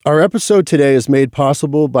Our episode today is made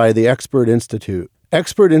possible by the Expert Institute.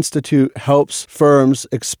 Expert Institute helps firms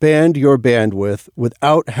expand your bandwidth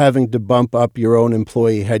without having to bump up your own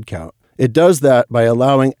employee headcount. It does that by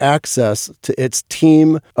allowing access to its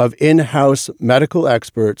team of in-house medical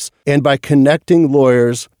experts and by connecting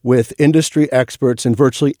lawyers with industry experts in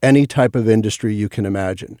virtually any type of industry you can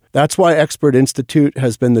imagine. That's why Expert Institute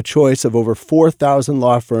has been the choice of over 4,000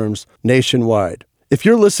 law firms nationwide. If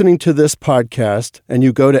you're listening to this podcast and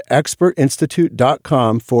you go to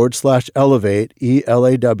expertinstitute.com/elevate,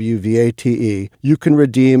 ELAWVATE, you can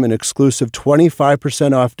redeem an exclusive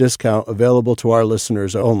 25% off discount available to our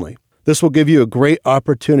listeners only. This will give you a great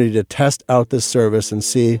opportunity to test out this service and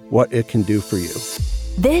see what it can do for you.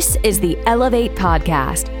 This is the Elevate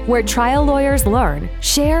Podcast, where trial lawyers learn,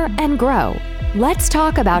 share, and grow. Let's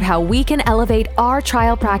talk about how we can elevate our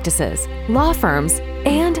trial practices, law firms,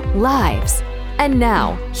 and lives. And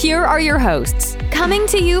now, here are your hosts, coming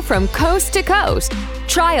to you from coast to coast,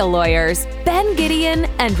 trial lawyers Ben Gideon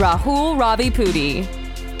and Rahul Ravipudi.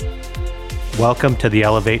 Welcome to the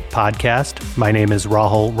Elevate Podcast. My name is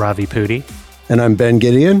Rahul Ravipudi. And I'm Ben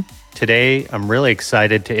Gideon. Today, I'm really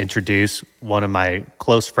excited to introduce one of my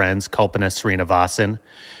close friends, Kalpana Srinivasan.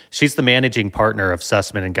 She's the managing partner of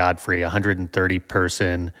Sussman & Godfrey, a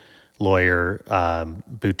 130-person lawyer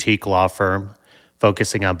boutique law firm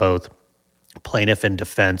focusing on both plaintiff and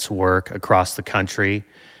defense work across the country.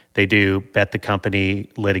 They do bet the company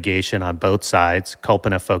litigation on both sides.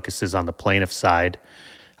 Kalpana focuses on the plaintiff side.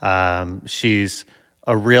 She's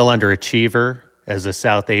a real underachiever as a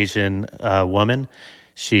South Asian woman.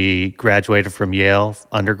 She graduated from Yale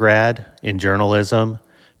undergrad in journalism,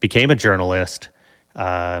 became a journalist,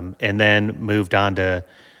 and then moved on to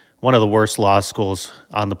one of the worst law schools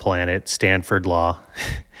on the planet, Stanford Law,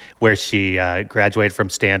 where she graduated from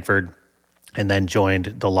Stanford and then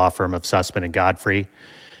joined the law firm of Sussman & Godfrey.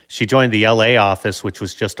 She joined the LA office, which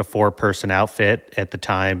was just a 4-person outfit at the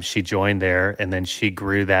time she joined there, and then she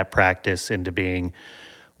grew that practice into being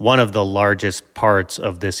one of the largest parts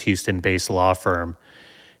of this Houston-based law firm.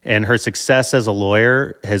 And her success as a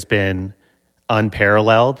lawyer has been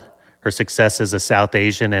unparalleled. Her success as a South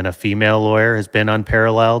Asian and a female lawyer has been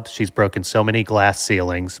unparalleled. She's broken so many glass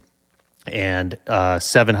ceilings, and a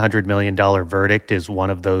 $700 million verdict is one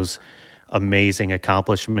of those amazing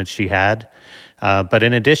accomplishments she had. But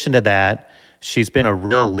in addition to that, she's been a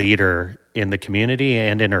real leader in the community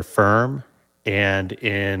and in her firm and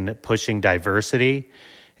in pushing diversity,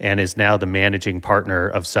 and is now the managing partner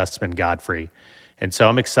of Sussman Godfrey. And so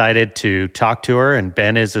I'm excited to talk to her, and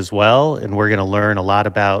Ben is as well, and we're going to learn a lot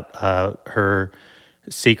about her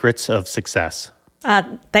secrets of success.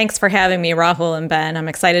 Thanks for having me, Rahul and Ben. I'm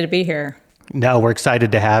excited to be here. No, we're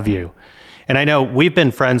excited to have you. And I know we've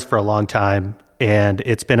been friends for a long time, and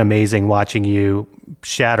it's been amazing watching you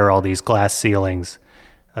shatter all these glass ceilings.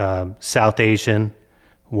 South Asian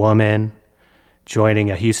woman,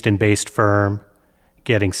 joining a Houston-based firm,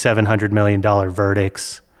 getting $700 million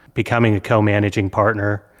verdicts, becoming a co-managing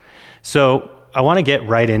partner. So I want to get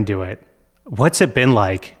right into it. What's it been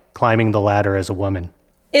like climbing the ladder as a woman?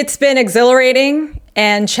 It's been exhilarating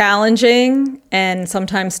and challenging and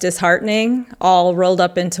sometimes disheartening, all rolled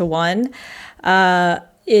up into one. There's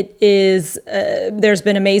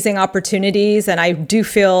been amazing opportunities, and I do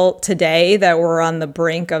feel today that we're on the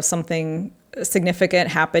brink of something significant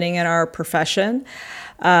happening in our profession.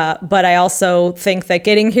 But I also think that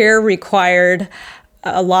getting here required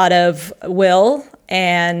a lot of will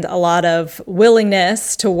and a lot of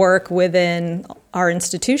willingness to work within our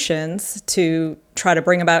institutions to try to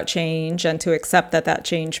bring about change and to accept that that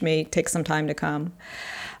change may take some time to come.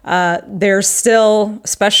 There's still,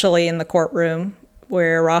 especially in the courtroom,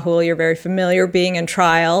 where, Rahul, you're very familiar, being in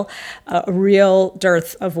trial, a real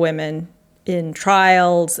dearth of women in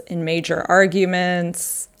trials, in major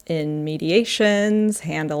arguments, in mediations,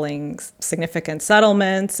 handling significant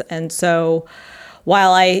settlements. And so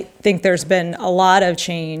while I think there's been a lot of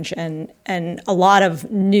change and a lot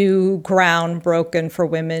of new ground broken for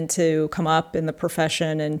women to come up in the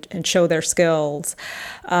profession and show their skills,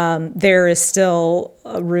 there is still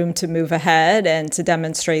room to move ahead and to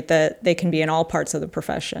demonstrate that they can be in all parts of the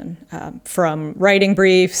profession, from writing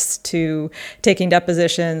briefs to taking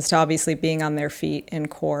depositions to obviously being on their feet in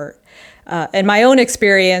court. And my own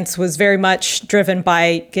experience was very much driven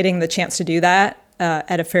by getting the chance to do that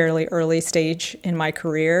at a fairly early stage in my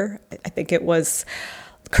career. I think it was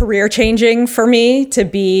career changing for me to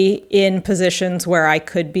be in positions where I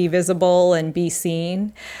could be visible and be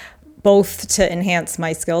seen, both to enhance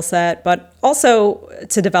my skill set, but also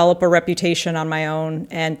to develop a reputation on my own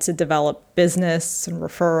and to develop business and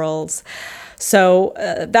referrals. So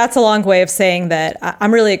that's a long way of saying that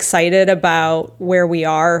I'm really excited about where we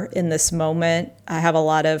are in this moment. I have a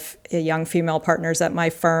lot of young female partners at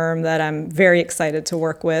my firm that I'm very excited to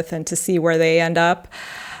work with and to see where they end up.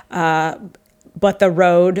 But the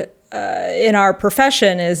road in our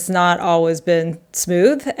profession has not always been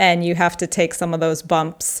smooth, and you have to take some of those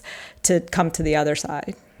bumps to come to the other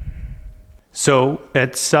side. So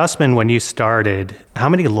at Sussman, when you started, how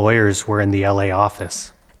many lawyers were in the LA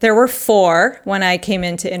office? There were 4 when I came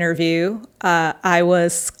in to interview. I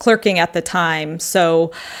was clerking at the time.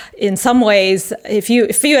 So in some ways, if you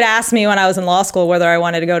had asked me when I was in law school whether I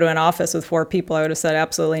wanted to go to an office with 4 people, I would have said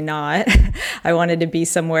absolutely not. I wanted to be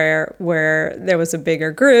somewhere where there was a bigger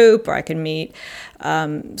group, or I could meet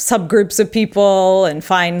subgroups of people and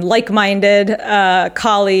find like-minded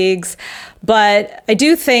colleagues. But I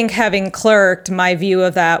do think, having clerked, my view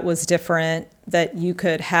of that was different, that you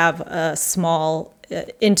could have a small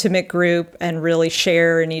intimate group and really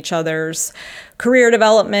share in each other's career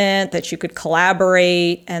development, that you could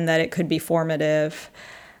collaborate, and that it could be formative.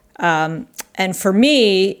 And for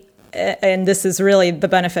me, and this is really the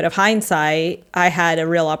benefit of hindsight, I had a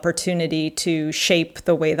real opportunity to shape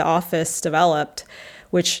the way the office developed,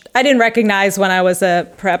 which I didn't recognize when I was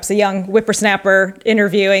perhaps a young whippersnapper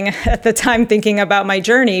interviewing at the time, thinking about my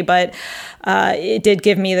journey, but it did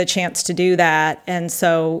give me the chance to do that. And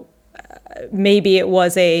so maybe it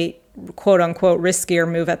was a quote unquote riskier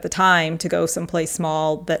move at the time to go someplace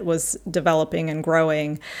small that was developing and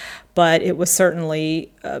growing, but it was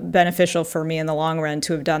certainly beneficial for me in the long run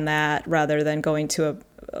to have done that rather than going to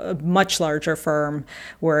a much larger firm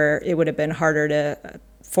where it would have been harder to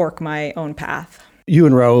fork my own path. You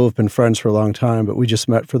and Raul have been friends for a long time, but we just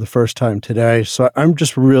met for the first time today. So I'm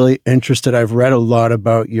just really interested. I've read a lot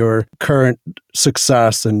about your current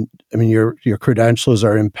success, and I mean, your credentials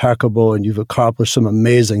are impeccable and you've accomplished some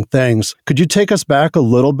amazing things. Could you take us back a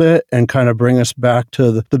little bit and kind of bring us back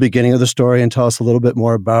to the beginning of the story and tell us a little bit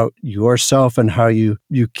more about yourself and how you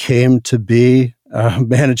came to be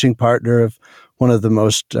managing partner of one of the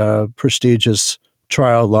most prestigious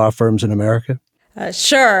trial law firms in America?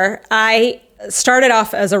 Sure. I started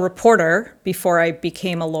off as a reporter before I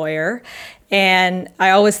became a lawyer. And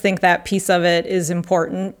I always think that piece of it is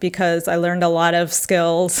important because I learned a lot of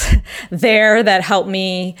skills there that helped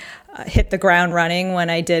me hit the ground running when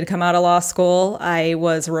I did come out of law school. I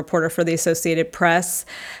was a reporter for the Associated Press.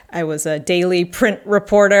 I was a daily print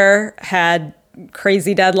reporter, had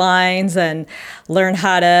crazy deadlines, and learn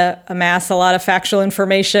how to amass a lot of factual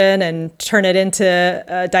information and turn it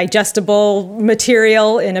into digestible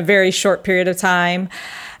material in a very short period of time.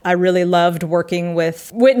 I really loved working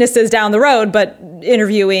with witnesses down the road, but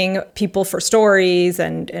interviewing people for stories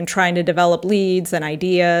and trying to develop leads and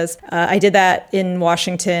ideas. I did that in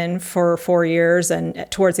Washington for 4 years, and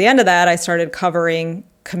towards the end of that, I started covering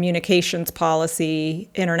communications policy,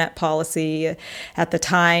 internet policy. At the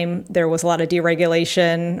time, there was a lot of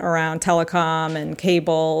deregulation around telecom and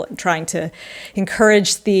cable, trying to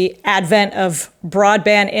encourage the advent of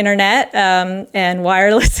broadband internet and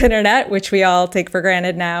wireless internet, which we all take for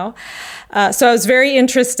granted now. So I was very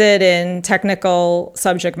interested in technical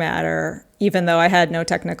subject matter, even though I had no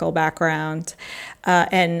technical background.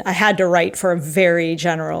 And I had to write for a very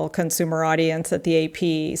general consumer audience at the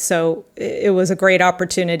AP. So it was a great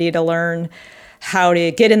opportunity to learn how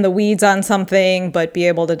to get in the weeds on something, but be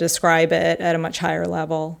able to describe it at a much higher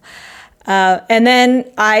level. And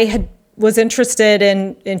then I was interested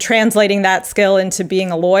in translating that skill into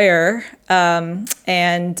being a lawyer,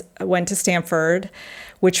 and went to Stanford,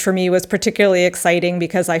 which for me was particularly exciting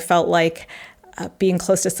because I felt like being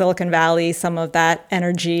close to Silicon Valley, some of that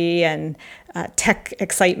energy and tech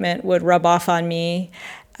excitement would rub off on me.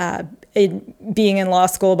 Being in law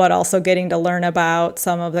school, but also getting to learn about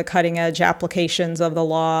some of the cutting edge applications of the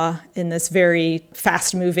law in this very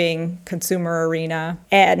fast moving consumer arena.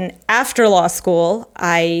 And after law school,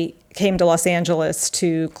 I came to Los Angeles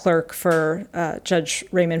to clerk for Judge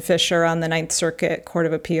Raymond Fisher on the Ninth Circuit Court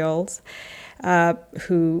of Appeals.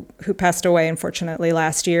 Who passed away, unfortunately,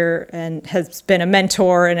 last year and has been a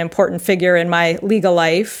mentor and important figure in my legal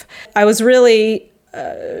life. I was really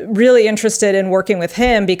interested in working with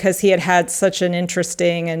him because he had had such an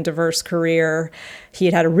interesting and diverse career. He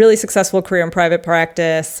had had a really successful career in private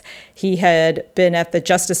practice. He had been at the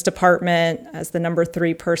Justice Department as the number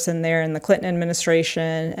 3 person there in the Clinton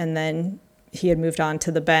administration, and then he had moved on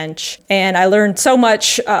to the bench. And I learned so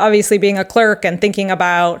much, obviously being a clerk and thinking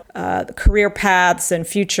about career paths and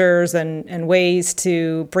futures and ways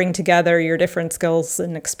to bring together your different skills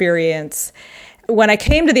and experience. When I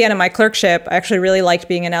came to the end of my clerkship, I actually really liked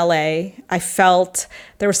being in LA. I felt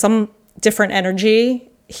there was some different energy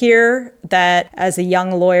here, that as a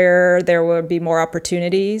young lawyer, there would be more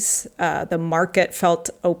opportunities. The market felt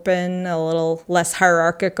open, a little less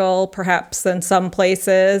hierarchical, perhaps, than some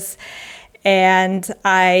places. And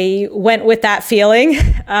I went with that feeling.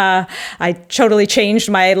 I totally changed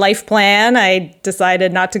my life plan. I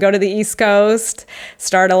decided not to go to the East Coast,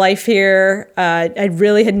 start a life here. I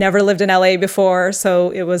really had never lived in LA before, so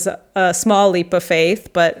it was a small leap of faith.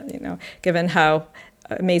 But given how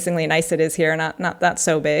amazingly nice it is here, not that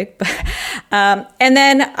so big. And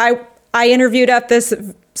then I interviewed at this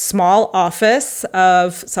small office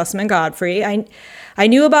of Sussman Godfrey. I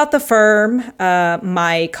knew about the firm.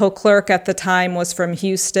 My co-clerk at the time was from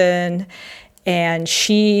Houston, and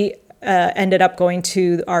she ended up going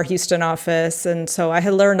to our Houston office. And so I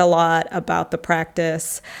had learned a lot about the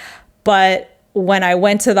practice. But when I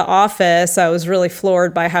went to the office, I was really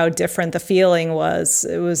floored by how different the feeling was.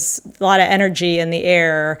 It was a lot of energy in the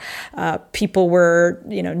air. People were,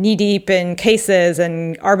 knee deep in cases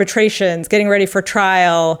and arbitrations, getting ready for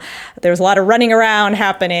trial. There was a lot of running around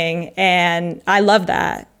happening, and I loved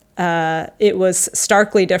that. It was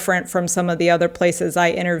starkly different from some of the other places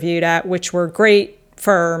I interviewed at, which were great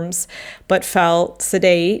firms, but felt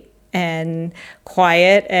sedate and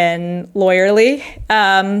quiet and lawyerly.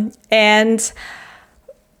 And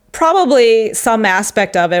probably some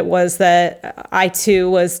aspect of it was that I too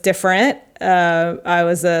was different. I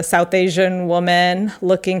was a South Asian woman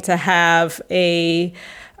looking to have a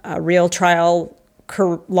real trial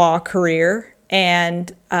law career.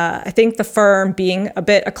 And I think the firm being a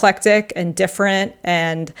bit eclectic and different,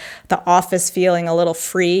 and the office feeling a little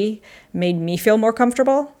free, made me feel more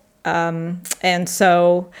comfortable. And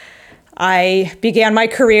so I began my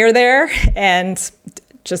career there and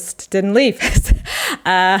just didn't leave. Being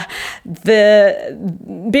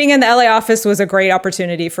in the LA office was a great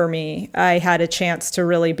opportunity for me. I had a chance to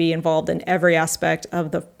really be involved in every aspect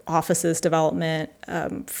of the office's development,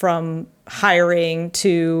 from hiring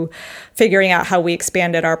to figuring out how we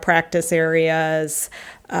expanded our practice areas,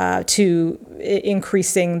 to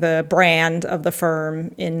increasing the brand of the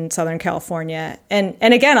firm in Southern California. And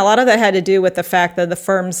again, a lot of that had to do with the fact that the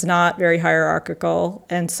firm's not very hierarchical.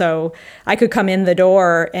 And so I could come in the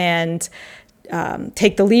door and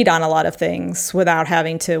take the lead on a lot of things without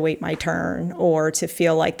having to wait my turn or to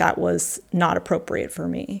feel like that was not appropriate for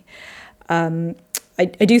me. I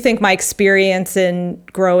do think my experience in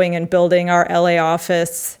growing and building our LA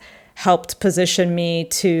office helped position me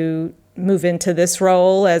to move into this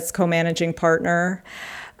role as co-managing partner.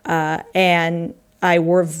 And I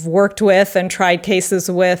worked with and tried cases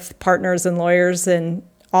with partners and lawyers in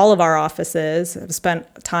all of our offices. I've spent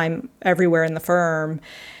time everywhere in the firm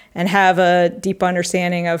and have a deep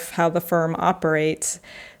understanding of how the firm operates.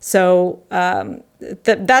 So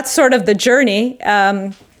that's sort of the journey.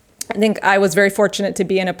 I think I was very fortunate to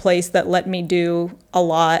be in a place that let me do a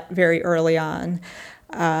lot very early on.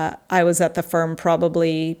 I was at the firm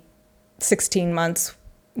probably 16 months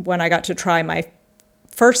when I got to try my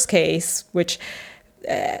first case, which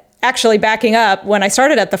actually, backing up, when I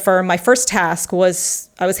started at the firm, my first task was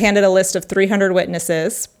I was handed a list of 300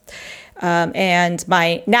 witnesses. And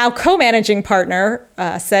my now co-managing partner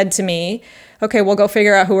said to me, okay, we'll go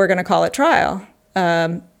figure out who we're going to call at trial.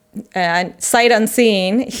 And sight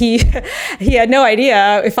unseen, he had no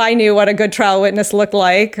idea if I knew what a good trial witness looked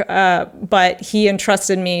like, but he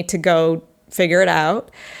entrusted me to go figure it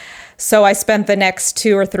out. So I spent the next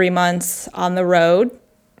 2 or 3 months on the road,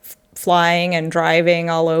 flying and driving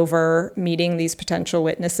all over, meeting these potential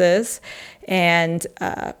witnesses. And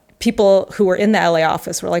people who were in the LA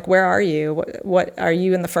office were like, where are you? What are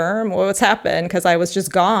you in the firm? What's happened? Because I was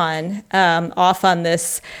just gone, off on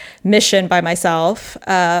this mission by myself.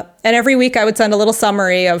 And every week I would send a little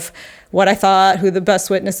summary of what I thought, who the best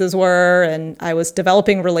witnesses were. And I was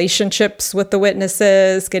developing relationships with the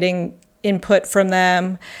witnesses, getting input from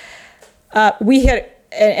them.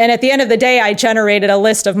 And at the end of the day, I generated a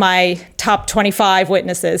list of my top 25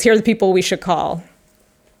 witnesses. Here are the people we should call.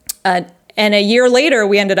 And a year later,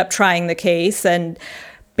 we ended up trying the case, and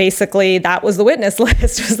basically that was the witness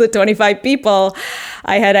list, was the 25 people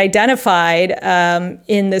I had identified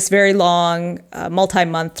in this very long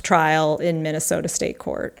multi-month trial in Minnesota State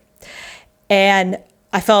Court. And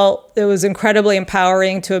I felt it was incredibly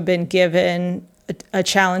empowering to have been given a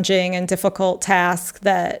challenging and difficult task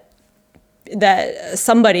that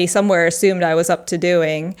somebody somewhere assumed I was up to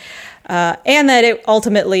doing. And that it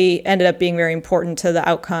ultimately ended up being very important to the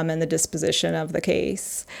outcome and the disposition of the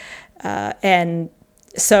case. And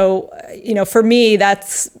so, for me,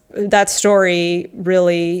 that story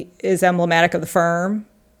really is emblematic of the firm.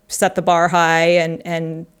 Set the bar high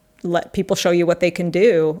and let people show you what they can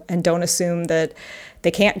do, and don't assume that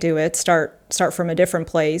they can't do it, start from a different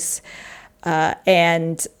place.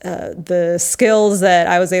 And the skills that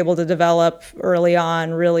I was able to develop early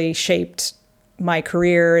on really shaped my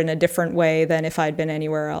career in a different way than if I'd been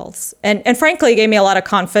anywhere else. And frankly, it gave me a lot of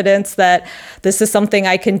confidence that this is something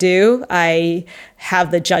I can do. I have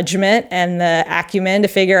the judgment and the acumen to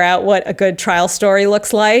figure out what a good trial story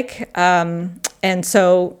looks like. And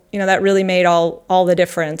so, that really made all the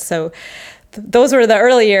difference. So those were the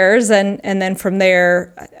early years. And then from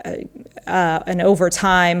there, and over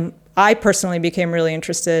time, I personally became really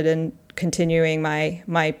interested in continuing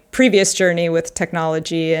my previous journey with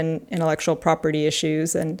technology and intellectual property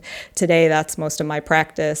issues. And today that's most of my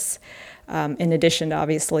practice, in addition to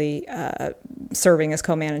obviously serving as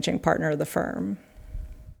co-managing partner of the firm.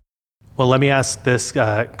 Well, let me ask this,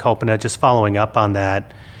 Kalpana, just following up on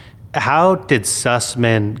that. How did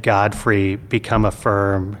Sussman Godfrey become a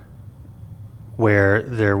firm where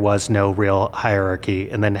there was no real hierarchy?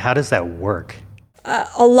 And then how does that work?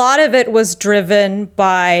 A lot of it was driven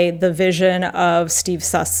by the vision of Steve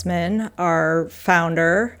Sussman, our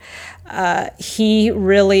founder. He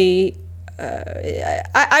really,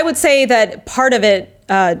 I would say that part of it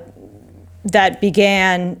that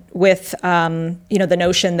began with, the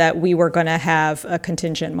notion that we were going to have a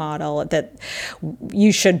contingent model, that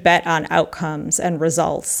you should bet on outcomes and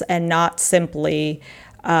results and not simply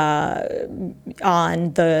on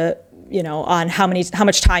the on how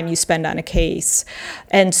much time you spend on a case.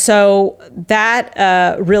 And so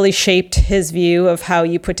that really shaped his view of how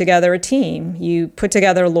you put together a team. You put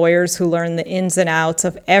together lawyers who learn the ins and outs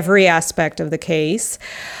of every aspect of the case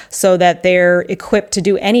so that they're equipped to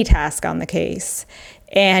do any task on the case.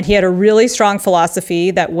 And he had a really strong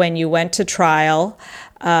philosophy that when you went to trial,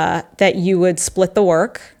 that you would split the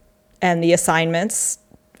work and the assignments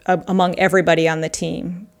among everybody on the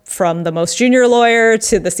team, from the most junior lawyer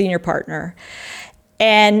to the senior partner.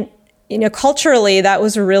 And, culturally, that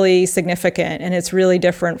was really significant. And it's really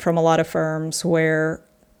different from a lot of firms where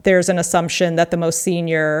there's an assumption that the most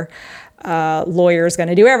senior lawyer is going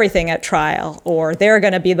to do everything at trial, or they're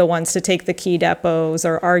going to be the ones to take the key depots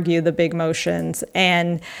or argue the big motions.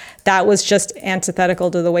 And that was just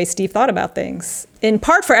antithetical to the way Steve thought about things, in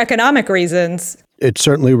part for economic reasons. It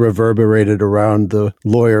certainly reverberated around the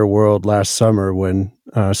lawyer world last summer when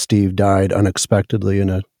Steve died unexpectedly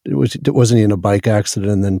wasn't he in a bike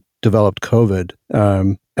accident and then developed COVID.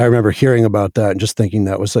 I remember hearing about that and just thinking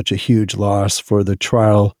that was such a huge loss for the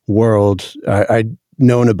trial world. I'd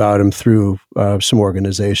known about him through some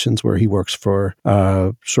organizations where he works for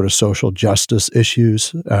sort of social justice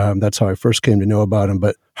issues. That's how I first came to know about him.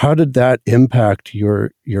 But how did that impact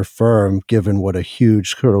your firm, given what a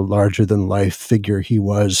huge, sort of larger than life figure he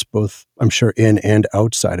was, both, I'm sure, in and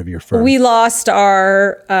outside of your firm? We lost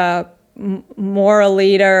our moral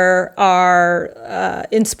leader, our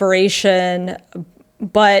inspiration,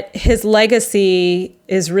 but his legacy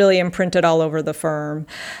is really imprinted all over the firm.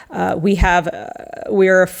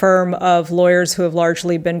 We're a firm of lawyers who have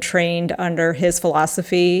largely been trained under his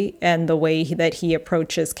philosophy and the way that he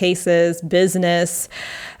approaches cases, business,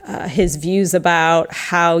 his views about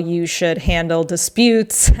how you should handle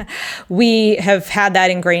disputes. We have had that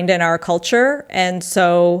ingrained in our culture. And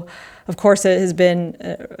so, of course, it has been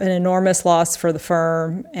an enormous loss for the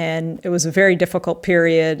firm, and it was a very difficult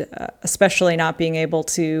period, especially not being able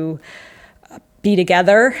to be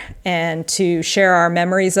together and to share our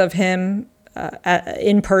memories of him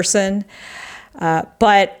in person.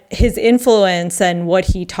 But his influence and what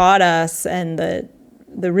he taught us and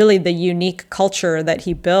the unique culture that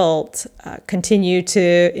he built continue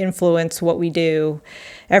to influence what we do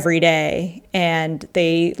every day. And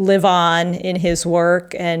they live on in his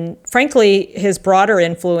work and, frankly, his broader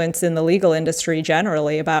influence in the legal industry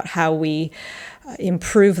generally about how we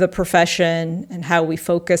improve the profession and how we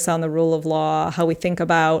focus on the rule of law, how we think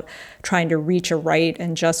about trying to reach a right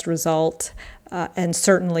and just result. And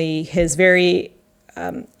certainly his very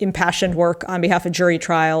impassioned work on behalf of jury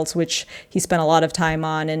trials, which he spent a lot of time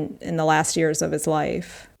on in the last years of his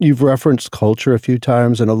life. You've referenced culture a few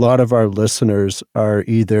times, and a lot of our listeners are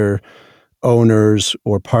either owners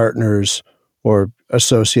or partners or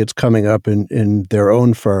associates coming up in their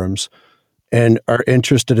own firms and are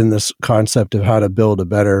interested in this concept of how to build a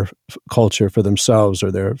better culture for themselves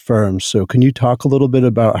or their firms. So can you talk a little bit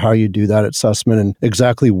about how you do that at Sussman and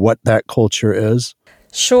exactly what that culture is?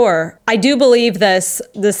 Sure. I do believe this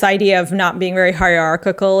idea of not being very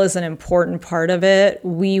hierarchical is an important part of it.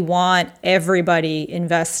 We want everybody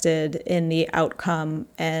invested in the outcome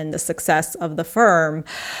and the success of the firm.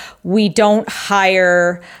 We don't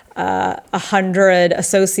hire 100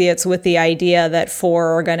 associates with the idea that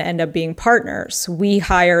 4 are going to end up being partners. We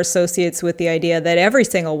hire associates with the idea that every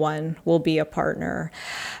single one will be a partner.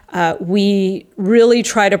 We really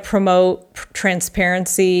try to promote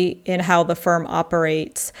transparency in how the firm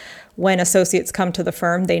operates. When associates come to the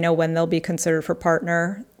firm, they know when they'll be considered for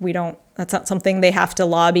partner. That's not something they have to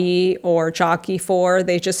lobby or jockey for.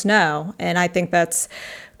 They just know. And I think that's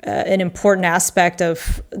an important aspect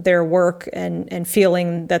of their work and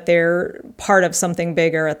feeling that they're part of something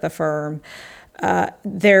bigger at the firm.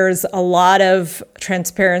 There's a lot of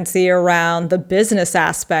transparency around the business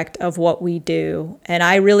aspect of what we do. And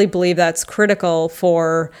I really believe that's critical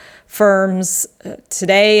for firms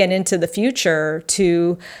today and into the future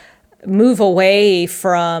to move away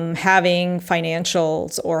from having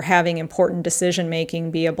financials or having important decision-making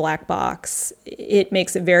be a black box. It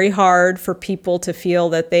makes it very hard for people to feel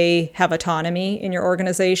that they have autonomy in your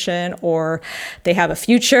organization or they have a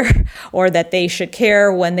future or that they should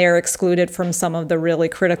care when they're excluded from some of the really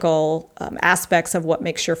critical aspects of what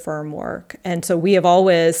makes your firm work. And so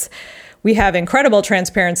we have incredible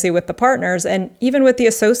transparency with the partners, and even with the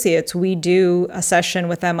associates, we do a session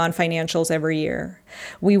with them on financials every year.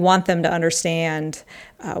 We want them to understand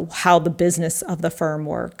how the business of the firm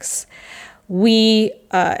works. We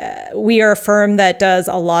are a firm that does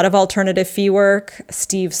a lot of alternative fee work.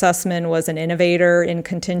 Steve Sussman was an innovator in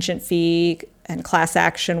contingent fee and class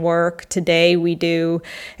action work. Today, we do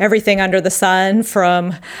everything under the sun,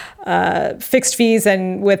 from fixed fees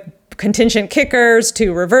and with contingent kickers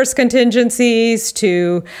to reverse contingencies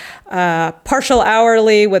to partial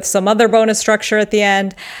hourly with some other bonus structure at the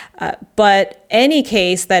end. But any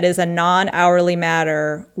case that is a non-hourly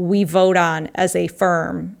matter, we vote on as a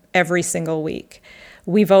firm every single week.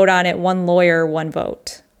 We vote on it one lawyer, one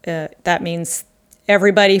vote. That means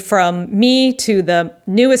everybody from me to the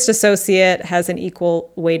newest associate has an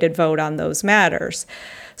equal weighted vote on those matters.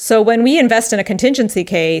 So when we invest in a contingency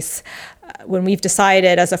case, when we've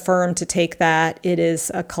decided as a firm to take that, it is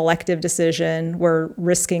a collective decision. We're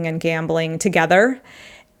risking and gambling together.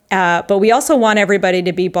 But we also want everybody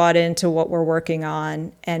to be bought into what we're working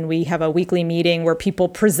on. And we have a weekly meeting where people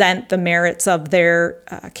present the merits of their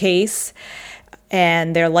case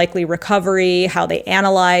and their likely recovery, how they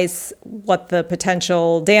analyze what the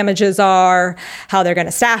potential damages are, how they're going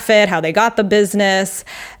to staff it, how they got the business.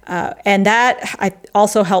 And that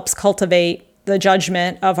also helps cultivate the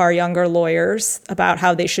judgment of our younger lawyers about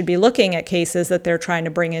how they should be looking at cases that they're trying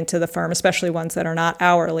to bring into the firm, especially ones that are not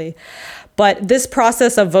hourly. But this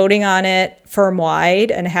process of voting on it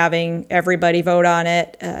firm-wide and having everybody vote on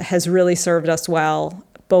it has really served us well,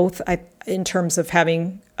 both in terms of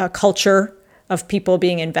having a culture of people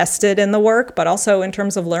being invested in the work, but also in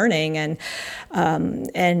terms of learning and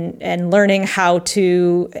learning how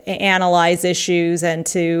to analyze issues and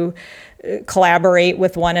to collaborate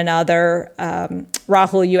with one another.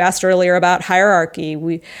 Rahul, you asked earlier about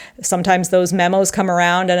hierarchy. Sometimes those memos come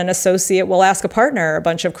around and an associate will ask a partner a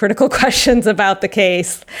bunch of critical questions about the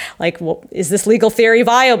case, like, well, is this legal theory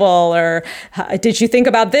viable? Or did you think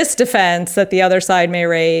about this defense that the other side may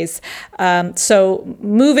raise? So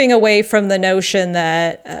moving away from the notion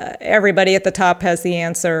that everybody at the top has the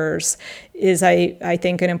answers is, I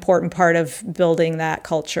think, an important part of building that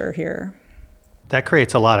culture here. That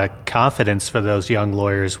creates a lot of confidence for those young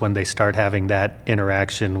lawyers when they start having that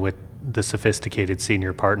interaction with the sophisticated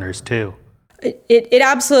senior partners too. It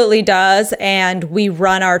absolutely does, and we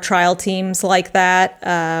run our trial teams like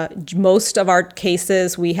that. Most of our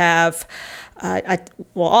cases, we have,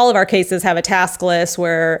 all of our cases have a task list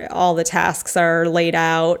where all the tasks are laid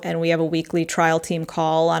out, and we have a weekly trial team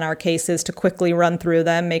call on our cases to quickly run through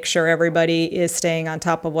them, make sure everybody is staying on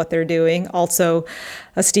top of what they're doing. Also,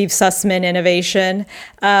 a Steve Sussman innovation.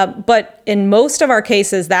 But in most of our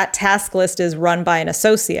cases, that task list is run by an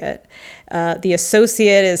associate. The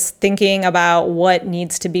associate is thinking about what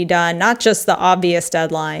needs to be done, not just the obvious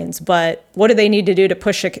deadlines, but what do they need to do to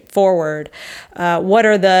push it forward? What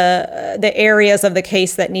are the areas of the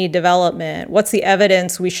case that need development? What's the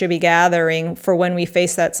evidence we should be gathering for when we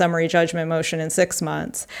face that summary judgment motion in 6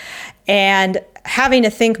 months? And having to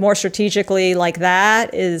think more strategically like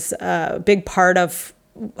that is a big part of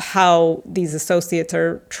how these associates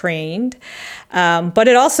are trained. But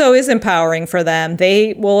it also is empowering for them.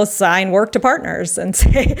 They will assign work to partners and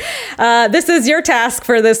say, this is your task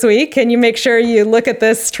for this week. Can you make sure you look at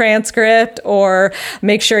this transcript or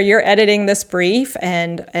make sure you're editing this brief,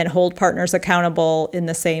 and hold partners accountable in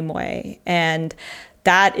the same way? And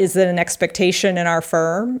that is an expectation in our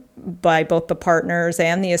firm by both the partners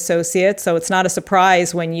and the associates. So it's not a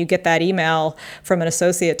surprise when you get that email from an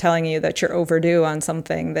associate telling you that you're overdue on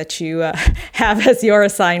something that you have as your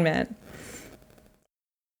assignment.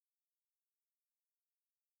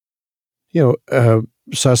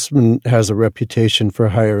 Sussman has a reputation for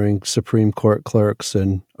hiring Supreme Court clerks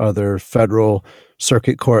and other federal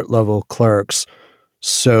circuit court level clerks.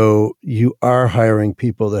 So you are hiring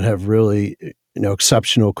people that have really,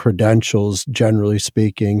 exceptional credentials, generally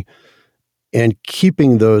speaking, and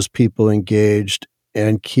keeping those people engaged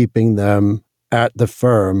and keeping them at the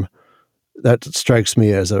firm. That strikes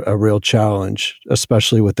me as a real challenge,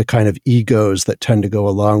 especially with the kind of egos that tend to go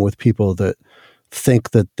along with people that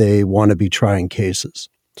think that they want to be trying cases.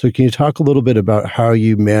 So can you talk a little bit about how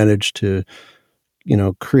you manage to,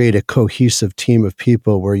 create a cohesive team of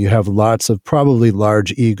people where you have lots of probably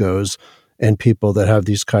large egos and people that have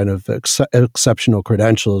these kind of exceptional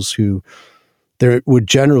credentials who there would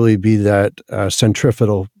generally be that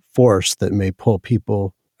centrifugal force that may pull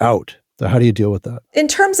people out? So how do you deal with that? In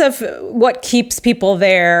terms of what keeps people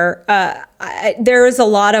there, there is a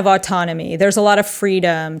lot of autonomy. There's a lot of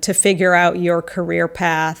freedom to figure out your career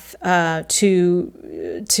path,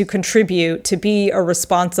 to contribute, to be a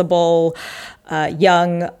responsible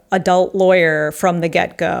young adult lawyer from the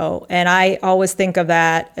get-go. And I always think of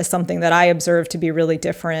that as something that I observe to be really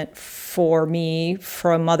different for me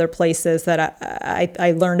from other places that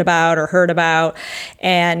I learned about or heard about.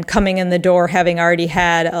 And coming in the door, having already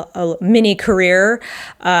had a mini career,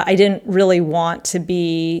 I didn't really want to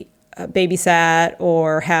be babysat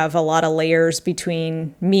or have a lot of layers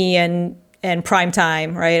between me and prime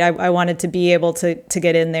time, right? I wanted to be able to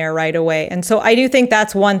get in there right away. And so I do think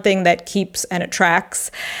that's one thing that keeps and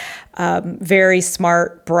attracts very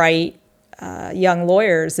smart, bright young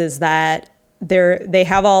lawyers, is that they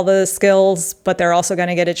have all the skills, but they're also going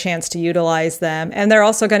to get a chance to utilize them. And they're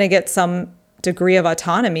also going to get some degree of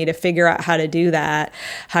autonomy to figure out how to do that.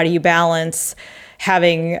 How do you balance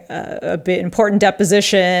having a big important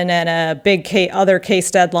deposition and a big other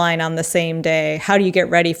case deadline on the same day? How do you get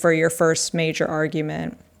ready for your first major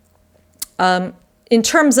argument? In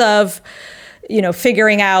terms of,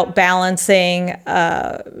 figuring out balancing,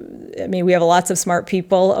 we have lots of smart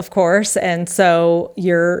people, of course, and so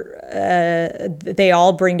they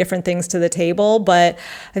all bring different things to the table, but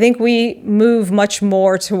I think we move much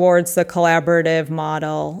more towards the collaborative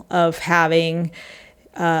model of having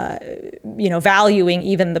valuing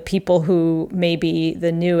even the people who may be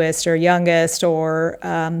the newest or youngest or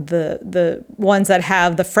the ones that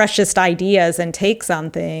have the freshest ideas and takes on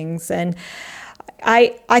things. And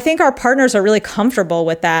I think our partners are really comfortable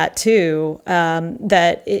with that too,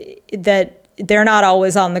 that they're not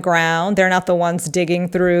always on the ground. They're not the ones digging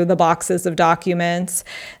through the boxes of documents.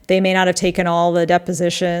 They may not have taken all the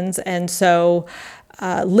depositions. And so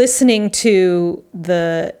listening to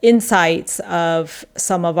the insights of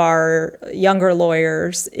some of our younger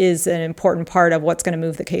lawyers is an important part of what's going to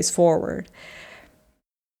move the case forward.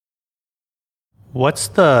 What's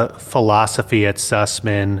the philosophy at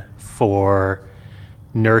Sussman for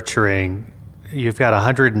nurturing? You've got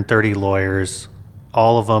 130 lawyers.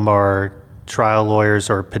 All of them are trial lawyers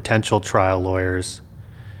or potential trial lawyers.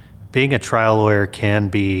 Being a trial lawyer can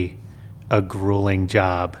be a grueling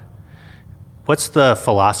job. What's the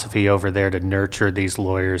philosophy over there to nurture these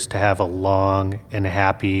lawyers to have a long and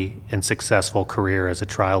happy and successful career as a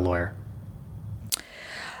trial lawyer?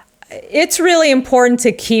 It's really important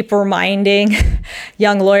to keep reminding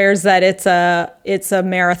young lawyers that it's a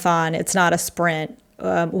marathon. It's not a sprint.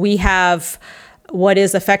 We have what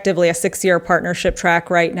is effectively a 6-year partnership track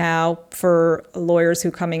right now for lawyers who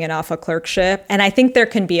are coming in off a clerkship. And I think there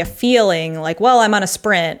can be a feeling like, well, I'm on a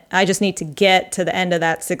sprint. I just need to get to the end of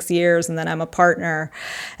that 6 years and then I'm a partner.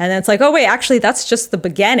 And then it's like, oh, wait, actually, that's just the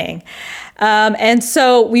beginning. And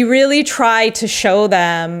so we really try to show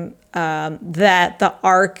them that the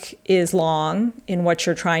arc is long in what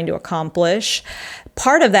you're trying to accomplish.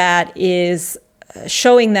 Part of that is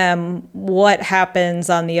showing them what happens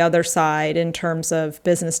on the other side in terms of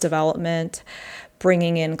business development,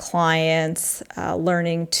 bringing in clients,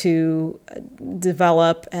 learning to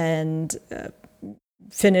develop and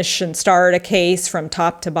finish and start a case from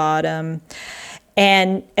top to bottom,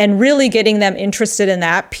 and really getting them interested in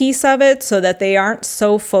that piece of it so that they aren't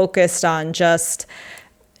so focused on just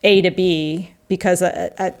A to B, because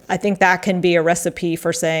I think that can be a recipe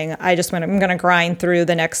for saying, I'm going to grind through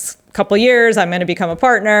the next couple years, I'm going to become a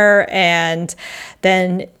partner, and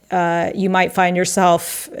then you might find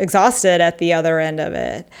yourself exhausted at the other end of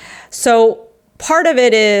it. So part of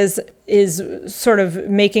it is sort of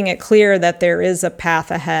making it clear that there is a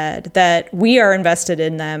path ahead, that we are invested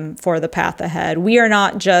in them for the path ahead. We are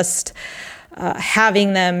not just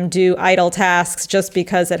having them do idle tasks just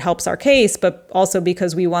because it helps our case, but also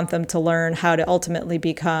because we want them to learn how to ultimately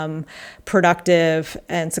become productive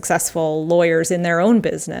and successful lawyers in their own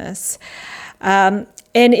business. And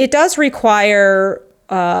it does require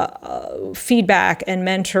feedback and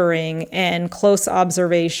mentoring and close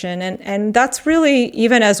observation. And that's really,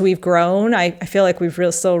 even as we've grown, I feel like we've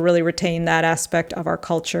still really retained that aspect of our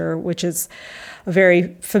culture, which is a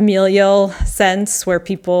very familial sense where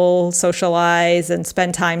people socialize and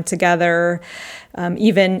spend time together.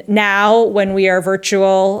 Even now, when we are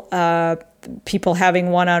virtual, people having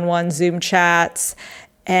one-on-one Zoom chats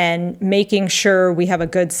and making sure we have a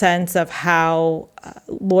good sense of how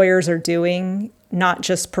lawyers are doing, not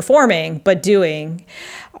just performing, but doing.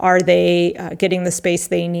 Are they getting the space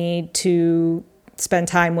they need to spend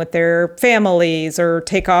time with their families or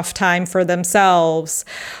take off time for themselves?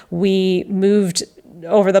 We moved,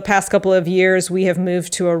 over the past couple of years, we have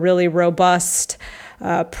moved to a really robust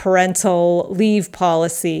parental leave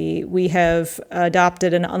policy. We have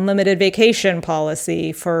adopted an unlimited vacation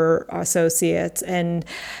policy for associates and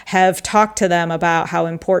have talked to them about how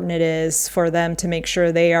important it is for them to make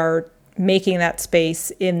sure they are making that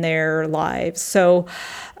space in their lives. So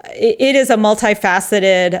it is a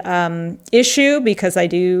multifaceted issue, because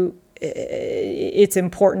it's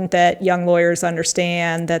important that young lawyers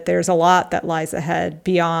understand that there's a lot that lies ahead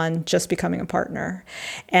beyond just becoming a partner,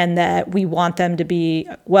 and that we want them to be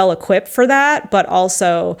well equipped for that, but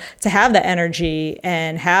also to have the energy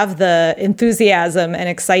and have the enthusiasm and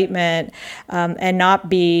excitement, and not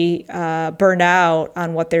be burned out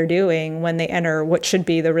on what they're doing when they enter what should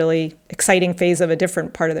be the really exciting phase of a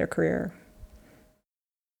different part of their career.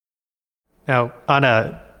 Now, on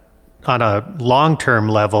a long-term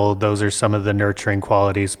level, those are some of the nurturing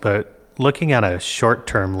qualities, but looking at a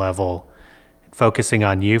short-term level, focusing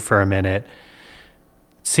on you for a minute,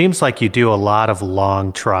 it seems like you do a lot of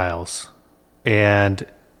long trials. And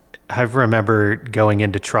I remember going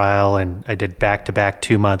into trial, and I did back-to-back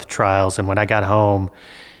 2-month trials, and when I got home,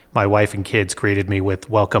 my wife and kids greeted me with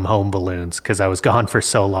welcome home balloons because I was gone for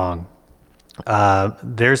so long.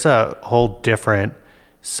 There's a whole different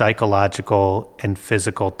psychological and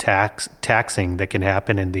physical taxing that can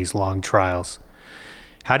happen in these long trials.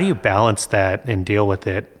 How do you balance that and deal with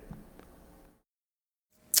it?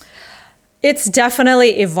 It's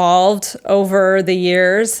definitely evolved over the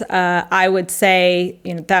years. I would say,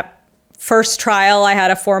 that first trial, I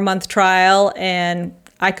had a 4-month trial, and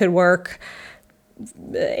I could work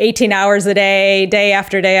 18 hours a day, day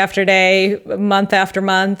after day after day, month after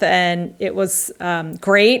month, and it was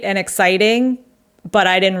great and exciting, but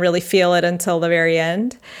I didn't really feel it until the very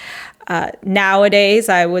end. Nowadays,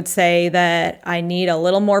 I would say that I need a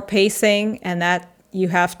little more pacing, and that you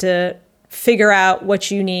have to figure out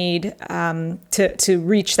what you need to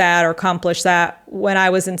reach that or accomplish that. When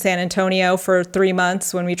I was in San Antonio for 3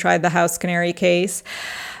 months, when we tried the House Canary case,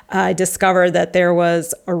 I discovered that there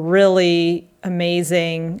was a really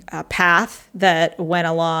amazing path that went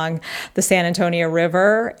along the San Antonio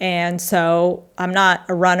River. And so I'm not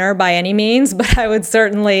a runner by any means, but I would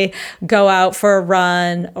certainly go out for a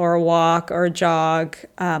run or a walk or a jog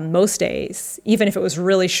most days, even if it was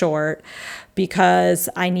really short, because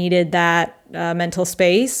I needed that mental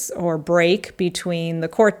space or break between the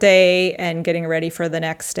court day and getting ready for the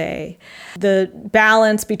next day. The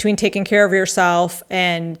balance between taking care of yourself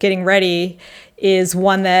and getting ready is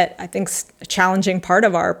one that I think is a challenging part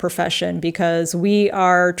of our profession, because we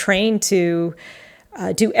are trained to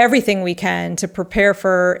do everything we can to prepare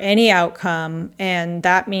for any outcome. And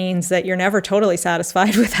that means that you're never totally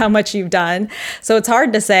satisfied with how much you've done. So it's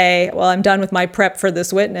hard to say, well, I'm done with my prep for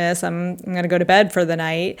this witness, I'm going to go to bed for the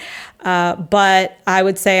night. But I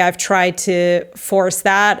would say I've tried to force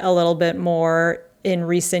that a little bit more in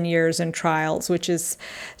recent years in trials, which is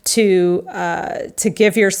to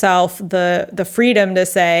give yourself the freedom to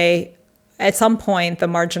say, at some point, the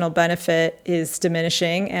marginal benefit is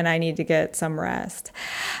diminishing and I need to get some rest.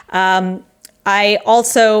 I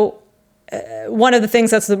also, one of the things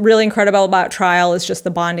that's really incredible about trial is just the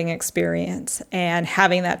bonding experience and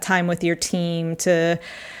having that time with your team to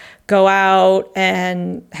go out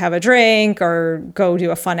and have a drink or go do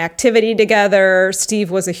a fun activity together. Steve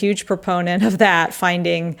was a huge proponent of that,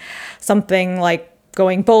 finding something like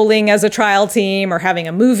going bowling as a trial team or having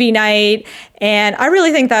a movie night. And I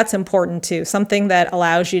really think that's important too, something that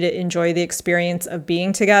allows you to enjoy the experience of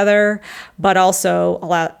being together, but also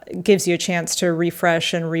gives you a chance to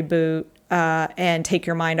refresh and reboot and take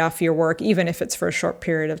your mind off your work, even if it's for a short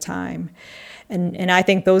period of time. And I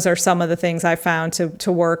think those are some of the things I found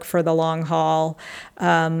to work for the long haul.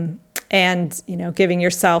 And, giving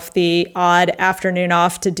yourself the odd afternoon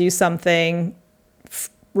off to do something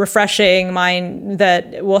refreshing mind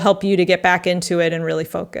that will help you to get back into it and really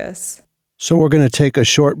focus. So we're going to take a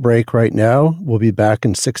short break right now. We'll be back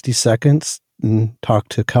in 60 seconds and talk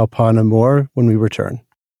to Kalpana more when we return.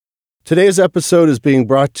 Today's episode is being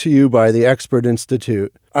brought to you by the Expert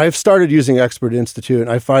Institute. I've started using Expert Institute, and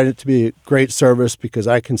I find it to be a great service because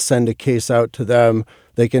I can send a case out to them.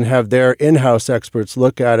 They can have their in-house experts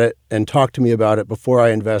look at it and talk to me about it before I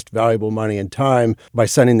invest valuable money and time by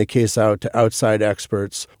sending the case out to outside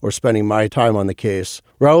experts or spending my time on the case.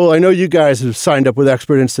 Raul, I know you guys have signed up with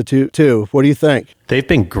Expert Institute too. What do you think? They've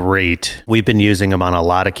been great. We've been using them on a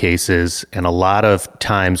lot of cases, and a lot of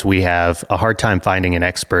times we have a hard time finding an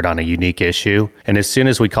expert on a unique issue. And as soon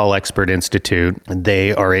as we call Expert Institute,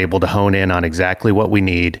 they are able to hone in on exactly what we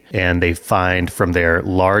need, and they find from their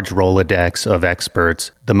large Rolodex of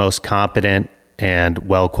experts the most competent and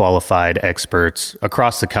well-qualified experts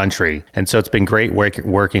across the country. And so it's been great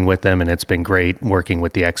working with them, and it's been great working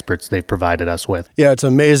with the experts they've provided us with. Yeah, it's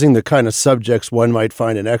amazing the kind of subjects one might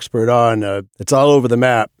find an expert on. It's all over the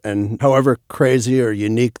map, and however crazy or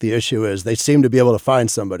unique the issue is, they seem to be able to find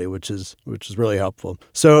somebody, which is really helpful.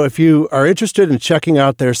 So if you are interested in checking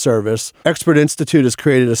out their service, Expert Institute has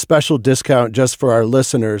created a special discount just for our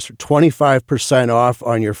listeners, 25% off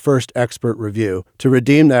on your first expert review. To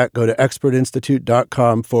redeem that, go to expertinstitute.com/elevate,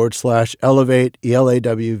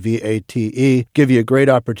 ELAWVATE. Give you a great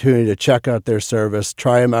opportunity to check out their service,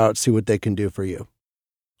 try them out, see what they can do for you.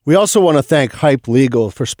 We also want to thank Hype Legal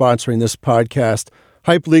for sponsoring this podcast.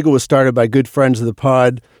 Hype Legal was started by good friends of the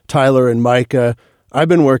pod, Tyler and Micah. I've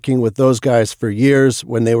been working with those guys for years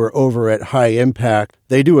when they were over at High Impact.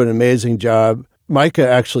 They do an amazing job. Micah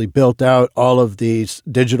actually built out all of these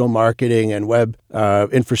digital marketing and web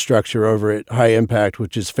infrastructure over at High Impact,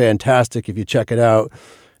 which is fantastic if you check it out.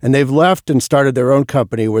 And they've left and started their own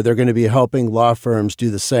company where they're going to be helping law firms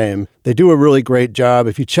do the same. They do a really great job.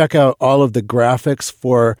 If you check out all of the graphics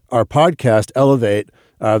for our podcast, Elevate,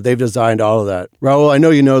 they've designed all of that. Raul, I know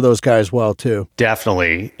you know those guys well, too.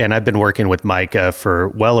 Definitely. And I've been working with Micah for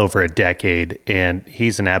well over a decade, and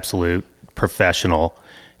he's an absolute professional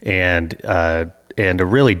and a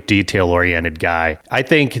really detail-oriented guy. I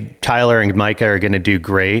think Tyler and Micah are going to do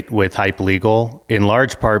great with Hype Legal, in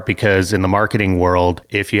large part because in the marketing world,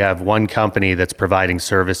 if you have one company that's providing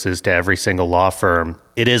services to every single law firm,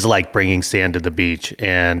 it is like bringing sand to the beach,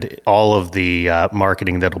 and all of the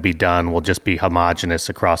marketing that'll be done will just be homogenous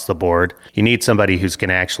across the board. You need somebody who's going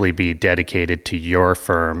to actually be dedicated to your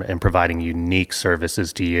firm and providing unique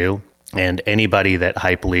services to you. And anybody that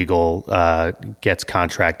Hype Legal gets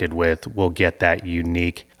contracted with will get that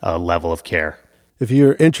unique level of care. If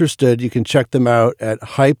you're interested, you can check them out at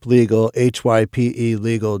hypelegal,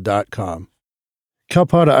 hypelegal.com.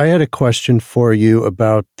 Kalpana, I had a question for you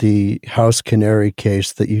about the House Canary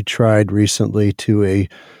case that you tried recently to a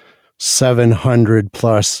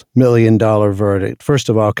 $700+ million verdict. First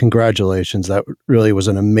of all, congratulations. That really was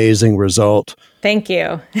an amazing result. Thank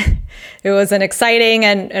you. It was an exciting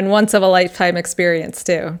and once-of-a-lifetime experience,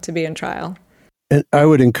 too, to be in trial. And I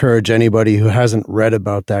would encourage anybody who hasn't read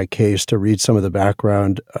about that case to read some of the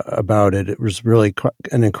background about it. It was really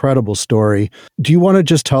an incredible story. Do you want to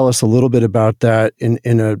just tell us a little bit about that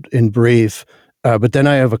in brief? But then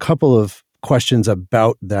I have a couple of questions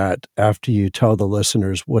about that after you tell the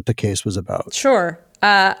listeners what the case was about. Sure.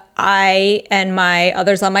 I and my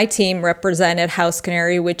others on my team represented House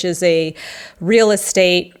Canary, which is a real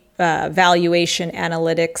estate valuation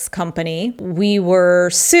analytics company. We were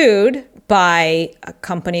sued by a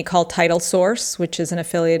company called Title Source, which is an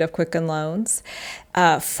affiliate of Quicken Loans,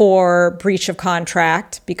 for breach of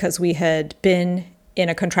contract because we had been in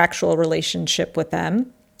a contractual relationship with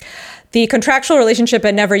them. The contractual relationship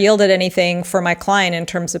had never yielded anything for my client in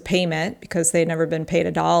terms of payment because they'd never been paid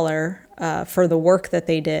 $1 for the work that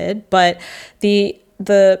they did. But the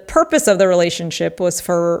purpose of the relationship was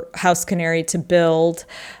for House Canary to build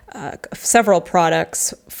several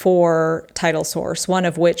products for Title Source, one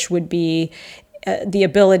of which would be the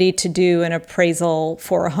ability to do an appraisal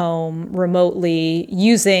for a home remotely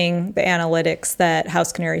using the analytics that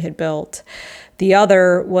House Canary had built. The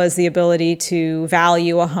other was the ability to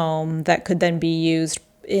value a home that could then be used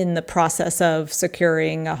in the process of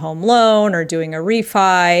securing a home loan or doing a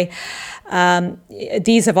refi.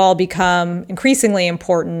 These have all become increasingly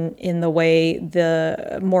important in the way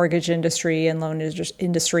the mortgage industry and loan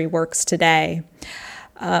industry works today.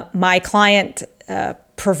 My client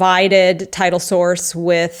provided Title Source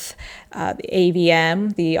with the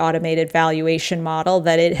AVM, the automated valuation model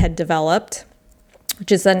that it had developed.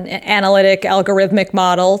 which is an analytic algorithmic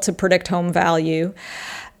model to predict home value.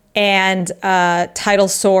 And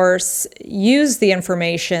TitleSource used the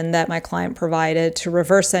information that my client provided to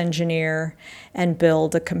reverse engineer and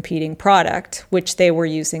build a competing product, which they were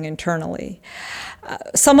using internally.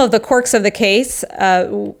 Some of the quirks of the case,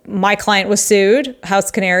 my client was sued, House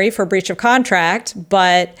Canary, for breach of contract,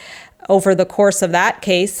 but over the course of that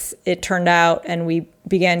case, it turned out, and we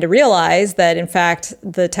began to realize that, in fact,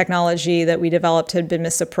 the technology that we developed had been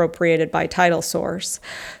misappropriated by TitleSource.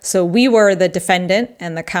 So we were the defendant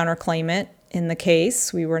and the counterclaimant in the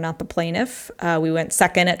case. We were not the plaintiff. We went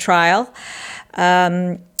second at trial,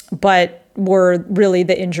 but were really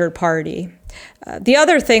the injured party. The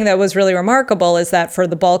other thing that was really remarkable is that for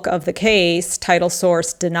the bulk of the case,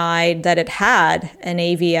 TitleSource denied that it had an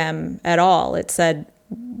AVM at all. It said,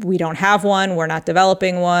 we don't have one, we're not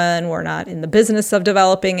developing one, we're not in the business of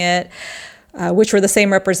developing it, which were the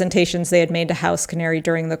same representations they had made to House Canary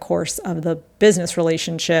during the course of the business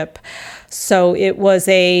relationship. So it was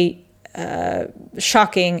a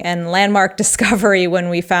shocking and landmark discovery when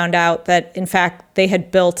we found out that, in fact, they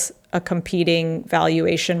had built a competing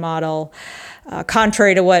valuation model,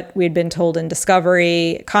 contrary to what we had been told in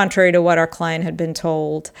discovery, contrary to what our client had been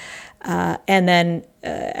told. And then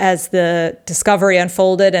as the discovery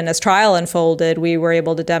unfolded and as trial unfolded, we were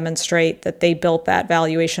able to demonstrate that they built that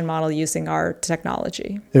valuation model using our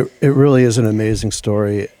technology. It really is an amazing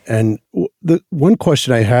story. And the one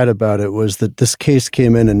question I had about it was that this case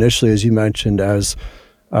came in initially, as you mentioned, as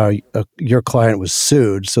your client was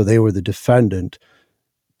sued, so they were the defendant.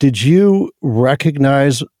 Did you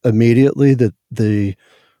recognize immediately that the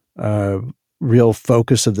real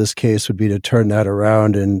focus of this case would be to turn that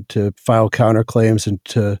around and to file counterclaims and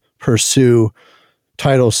to pursue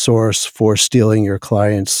TitleSource for stealing your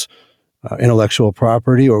client's intellectual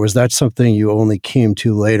property? Or was that something you only came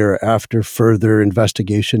to later after further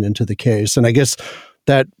investigation into the case? And I guess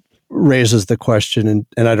that raises the question,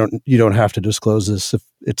 and you don't have to disclose this if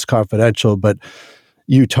it's confidential, but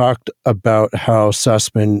you talked about how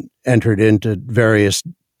Sussman entered into various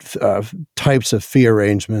types of fee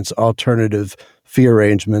arrangements, alternative fee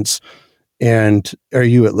arrangements. And are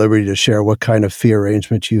you at liberty to share what kind of fee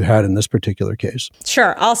arrangement you had in this particular case?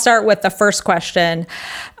 Sure. I'll start with the first question.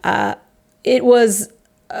 It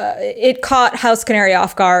caught House Canary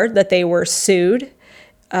off guard that they were sued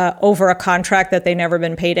over a contract that they'd never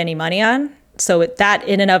been paid any money on. So that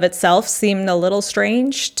in and of itself seemed a little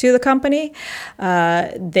strange to the company.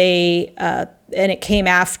 And it came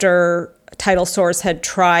after TitleSource had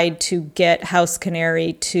tried to get House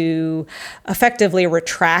Canary to effectively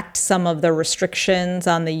retract some of the restrictions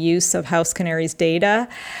on the use of House Canary's data.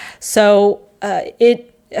 So I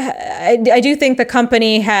do think the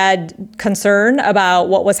company had concern about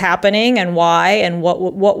what was happening and why and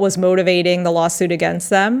what was motivating the lawsuit against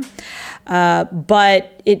them.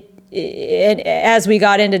 But as we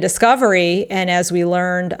got into discovery and as we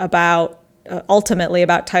learned ultimately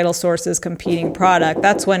about TitleSource's competing product,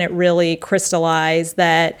 that's when it really crystallized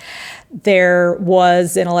that there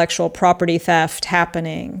was intellectual property theft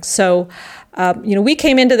happening. So, we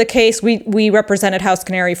came into the case, we represented House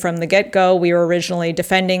Canary from the get-go. We were originally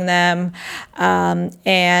defending them.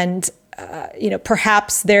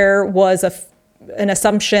 Perhaps there was an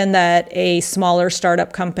assumption that a smaller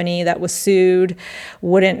startup company that was sued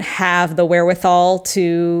wouldn't have the wherewithal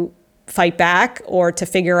to fight back or to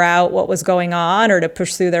figure out what was going on or to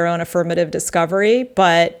pursue their own affirmative discovery.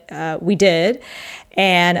 But we did.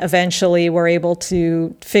 And eventually were able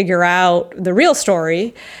to figure out the real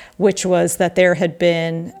story, which was that there had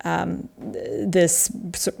been this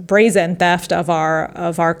brazen theft of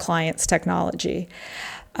our client's technology.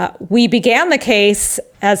 We began the case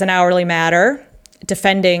as an hourly matter,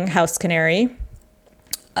 defending House Canary.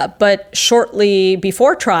 But shortly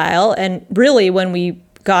before trial, and really when we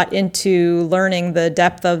got into learning the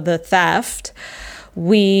depth of the theft,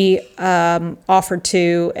 we offered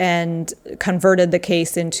to and converted the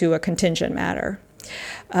case into a contingent matter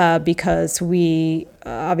because we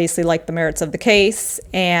obviously liked the merits of the case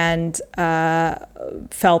and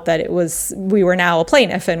felt that we were now a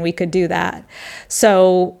plaintiff and we could do that.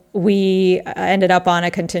 So we ended up on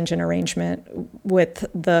a contingent arrangement with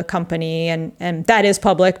the company, and that is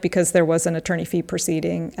public because there was an attorney fee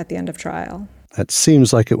proceeding at the end of trial. That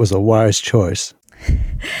seems like it was a wise choice.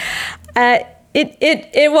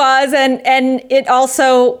 It was, and it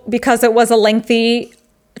also, because it was a lengthy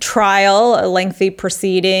trial, a lengthy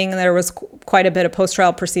proceeding, there was quite a bit of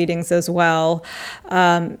post-trial proceedings as well.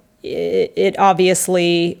 It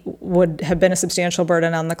obviously would have been a substantial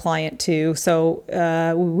burden on the client too. So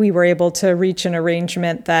we were able to reach an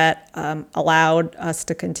arrangement that allowed us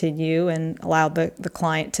to continue and allowed the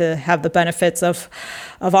client to have the benefits of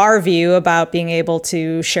our view about being able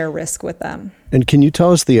to share risk with them. And can you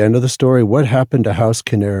tell us the end of the story? What happened to House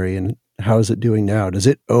Canary and how is it doing now? Does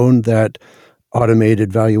it own that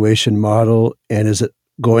automated valuation model, and is it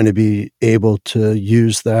going to be able to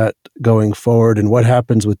use that going forward? And what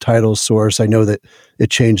happens with TitleSource? I know that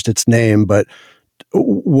it changed its name, but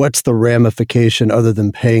what's the ramification other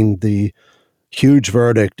than paying the huge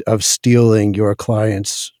verdict of stealing your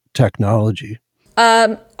client's technology?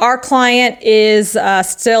 Our client is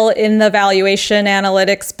still in the valuation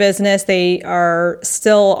analytics business. They are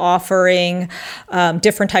still offering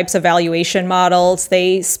different types of valuation models.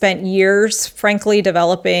 They spent years, frankly,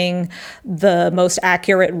 developing the most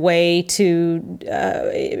accurate way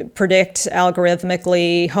to predict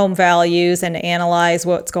algorithmically home values and analyze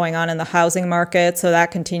what's going on in the housing market. So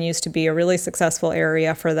that continues to be a really successful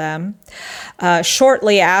area for them.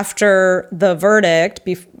 Shortly after the verdict,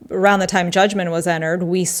 around the time judgment was entered,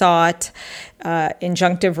 we sought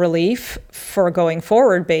injunctive relief for a going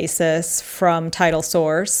forward basis from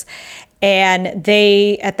TitleSource. And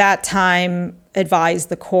they, at that time, advised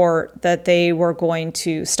the court that they were going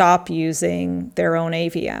to stop using their own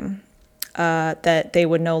AVM, that they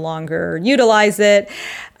would no longer utilize it,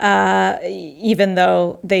 even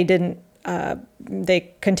though they didn't.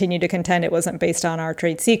 They continued to contend it wasn't based on our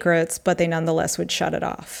trade secrets, but they nonetheless would shut it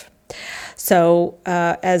off. So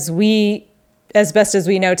as best as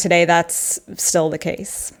we know today, that's still the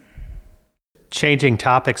case. Changing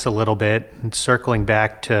topics a little bit and circling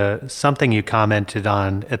back to something you commented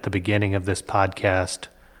on at the beginning of this podcast,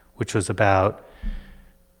 which was about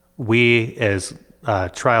we as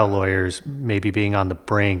trial lawyers maybe being on the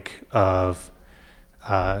brink of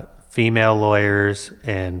female lawyers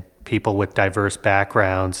and people with diverse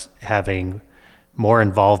backgrounds having more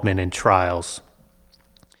involvement in trials.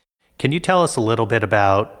 Can you tell us a little bit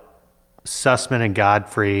about Sussman and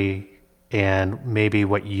Godfrey and maybe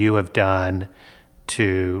what you have done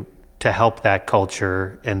to help that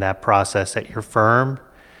culture and that process at your firm,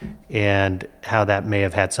 and how that may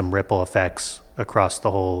have had some ripple effects across the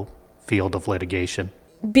whole field of litigation?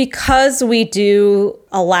 Because we do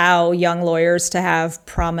allow young lawyers to have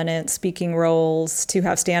prominent speaking roles, to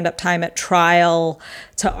have stand-up time at trial,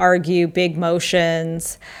 to argue big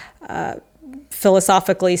motions,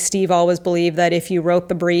 philosophically, Steve always believed that if you wrote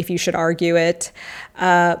the brief, you should argue it.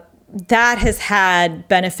 That has had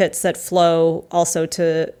benefits that flow also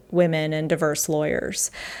to women and diverse lawyers,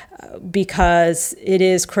 because it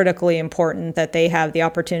is critically important that they have the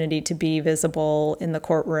opportunity to be visible in the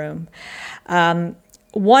courtroom.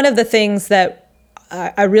 One of the things that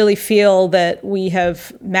I really feel that we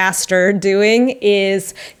have mastered doing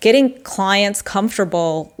is getting clients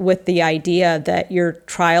comfortable with the idea that your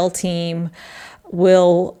trial team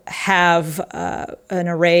will have an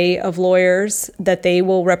array of lawyers, that they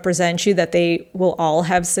will represent you, that they will all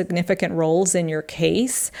have significant roles in your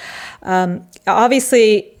case.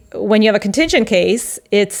 Obviously, when you have a contingent case,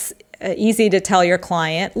 it's easy to tell your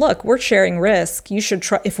client, look, we're sharing risk. You should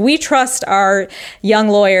if we trust our young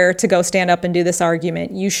lawyer to go stand up and do this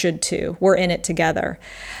argument, you should too. We're in it together.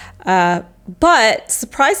 But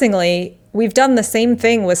surprisingly, we've done the same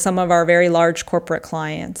thing with some of our very large corporate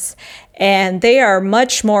clients, and they are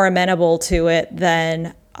much more amenable to it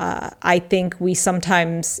than I think we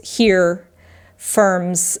sometimes hear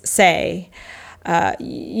firms say.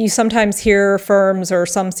 You sometimes hear firms or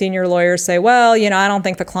some senior lawyers say, well, I don't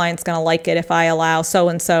think the client's going to like it if I allow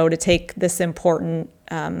so-and-so to take this important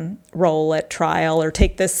role at trial, or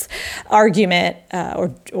take this argument,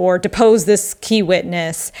 or depose this key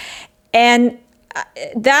witness. And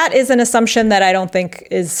that is an assumption that I don't think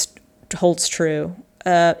holds true.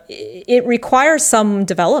 It requires some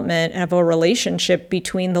development of a relationship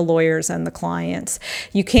between the lawyers and the clients.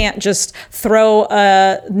 You can't just throw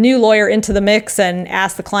a new lawyer into the mix and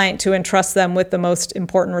ask the client to entrust them with the most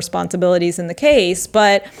important responsibilities in the case.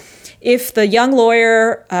 But if the young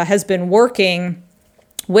lawyer has been working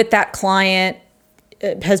with that client,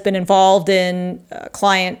 has been involved in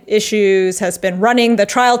client issues, has been running the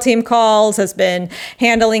trial team calls, has been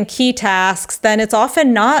handling key tasks, then it's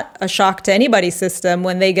often not a shock to anybody's system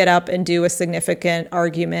when they get up and do a significant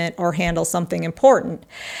argument or handle something important.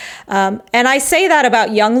 And I say that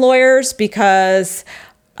about young lawyers because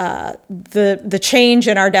the change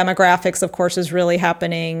in our demographics, of course, is really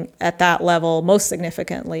happening at that level most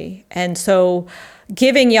significantly. And so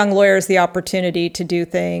giving young lawyers the opportunity to do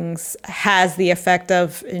things has the effect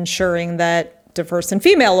of ensuring that diverse and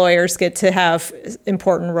female lawyers get to have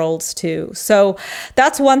important roles too. So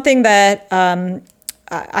that's one thing that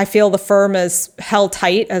I feel the firm is held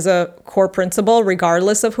tight as a core principle,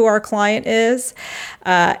 regardless of who our client is.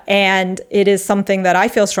 And it is something that I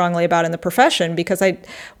feel strongly about in the profession, because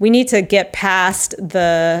we need to get past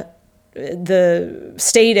the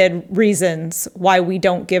stated reasons why we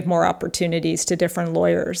don't give more opportunities to different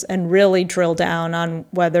lawyers and really drill down on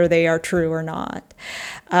whether they are true or not.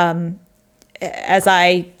 As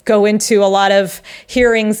I go into a lot of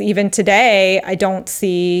hearings even today, I don't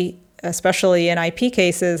see, especially in IP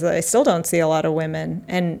cases, I still don't see a lot of women.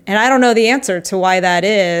 And I don't know the answer to why that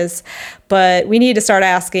is, but we need to start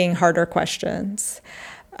asking harder questions.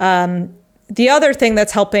 The other thing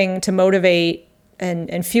that's helping to motivate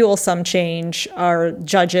and fuel some change are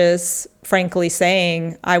judges, frankly,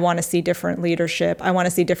 saying, I want to see different leadership. I want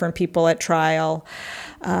to see different people at trial.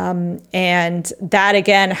 And that,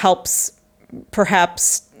 again, helps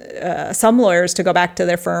perhaps some lawyers to go back to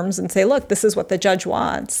their firms and say, look, this is what the judge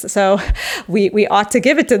wants. So we ought to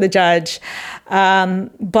give it to the judge.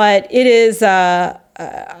 But it is, I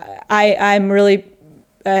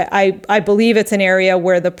believe it's an area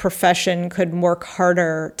where the profession could work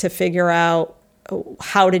harder to figure out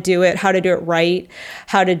how to do it right,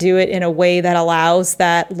 how to do it in a way that allows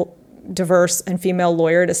that diverse and female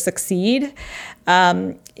lawyer to succeed,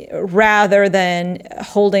 rather than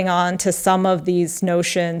holding on to some of these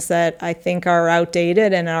notions that I think are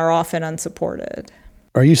outdated and are often unsupported.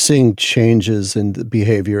 Are you seeing changes in the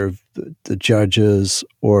behavior of the judges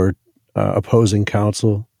or opposing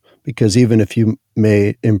counsel? Because even if you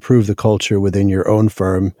may improve the culture within your own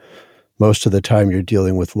firm, most of the time you're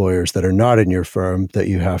dealing with lawyers that are not in your firm that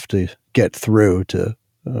you have to get through to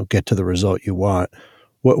get to the result you want.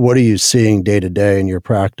 What are you seeing day to day in your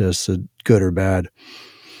practice, good or bad?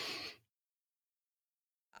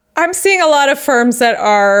 I'm seeing a lot of firms that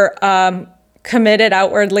are committed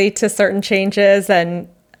outwardly to certain changes, and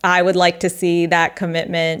I would like to see that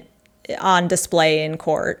commitment on display in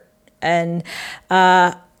court. And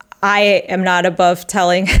I am not above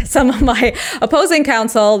telling some of my opposing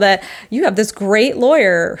counsel that you have this great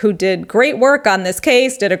lawyer who did great work on this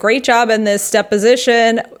case, did a great job in this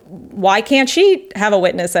deposition. Why can't she have a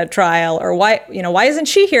witness at trial? Or why isn't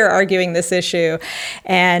she here arguing this issue?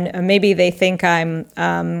 And maybe they think I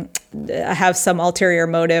have some ulterior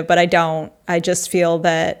motive, but I don't. I just feel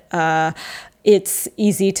that it's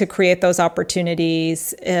easy to create those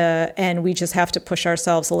opportunities, and we just have to push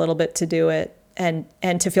ourselves a little bit to do it. And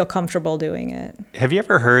to feel comfortable doing it. Have you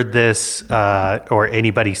ever heard this or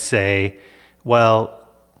anybody say, well,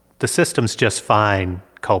 the system's just fine,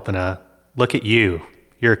 Kalpana. Look at you.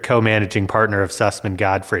 You're a co-managing partner of Sussman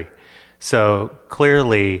Godfrey. So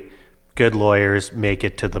clearly, good lawyers make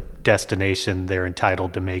it to the destination they're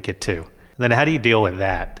entitled to make it to. And then how do you deal with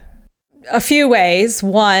that? A few ways.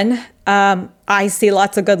 One, I see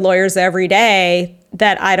lots of good lawyers every day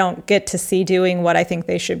that I don't get to see doing what I think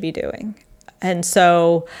they should be doing. And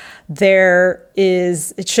so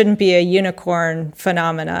it shouldn't be a unicorn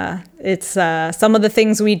phenomena. It's some of the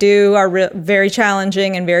things we do are very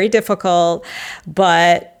challenging and very difficult,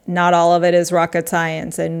 but not all of it is rocket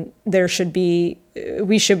science. And we should be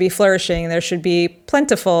flourishing. There should be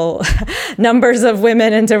plentiful numbers of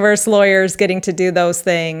women and diverse lawyers getting to do those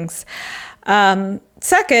things.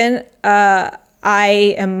 Second,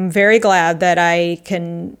 I am very glad that I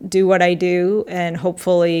can do what I do and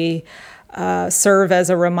hopefully serve as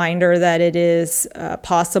a reminder that it is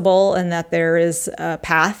possible and that there is a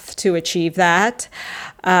path to achieve that.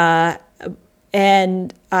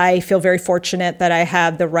 And I feel very fortunate that I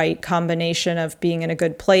have the right combination of being in a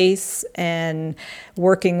good place and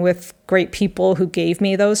working with great people who gave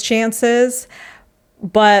me those chances.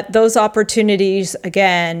 But those opportunities,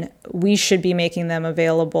 again, we should be making them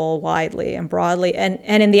available widely and broadly. And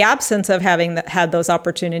in the absence of having had those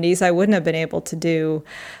opportunities, I wouldn't have been able to do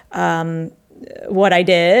what I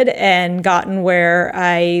did and gotten where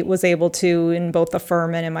I was able to in both the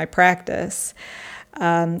firm and in my practice.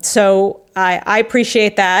 So I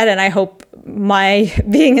appreciate that, and I hope my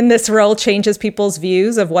being in this role changes people's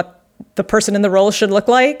views of what the person in the role should look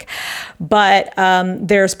like. But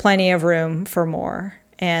there's plenty of room for more.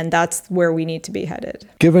 And that's where we need to be headed.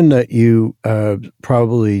 Given that you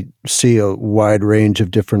probably see a wide range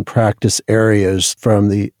of different practice areas from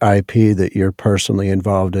the IP that you're personally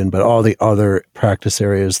involved in, but all the other practice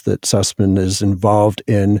areas that Sussman is involved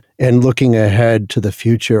in, and looking ahead to the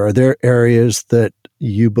future, are there areas that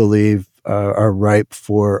you believe are ripe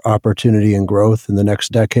for opportunity and growth in the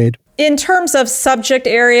next decade? In terms of subject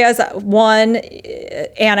areas, one,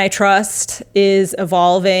 antitrust is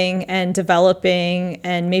evolving and developing,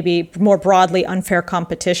 and maybe more broadly, unfair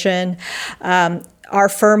competition. Our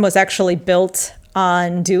firm was actually built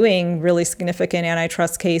on doing really significant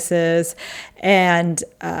antitrust cases, and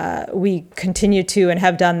we continue to and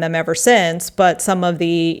have done them ever since. But some of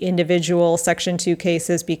the individual Section 2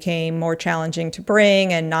 cases became more challenging to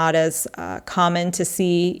bring and not as common to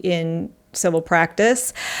see in civil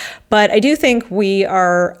practice. But I do think we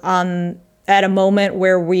are at a moment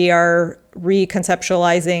where we are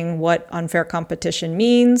reconceptualizing what unfair competition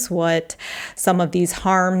means, what some of these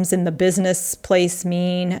harms in the business place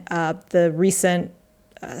mean. The recent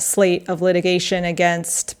slate of litigation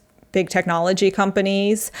against big technology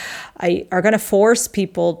companies are going to force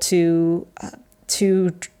people to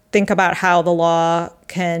think about how the law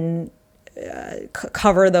can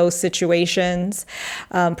cover those situations,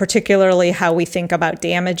 particularly how we think about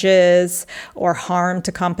damages or harm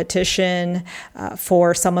to competition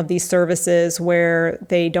for some of these services where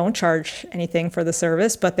they don't charge anything for the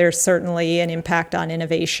service, but there's certainly an impact on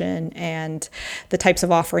innovation and the types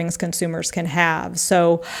of offerings consumers can have.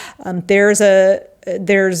 So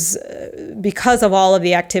there's because of all of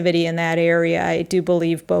the activity in that area, I do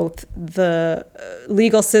believe both the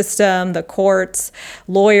legal system, the courts,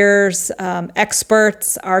 lawyers,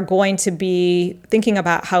 experts are going to be thinking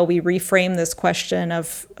about how we reframe this question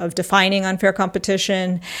of defining unfair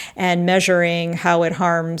competition and measuring how it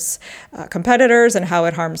harms competitors and how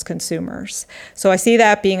it harms consumers. So I see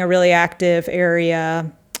that being a really active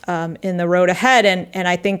area in the road ahead, and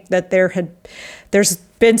I think that there's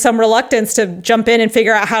been some reluctance to jump in and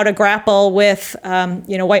figure out how to grapple with,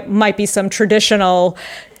 what might be some traditional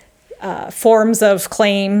forms of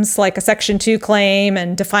claims, like a Section 2 claim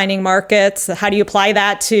and defining markets. How do you apply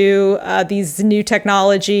that to these new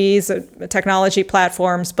technologies, technology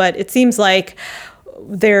platforms? But it seems like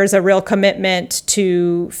there's a real commitment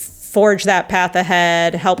to forge that path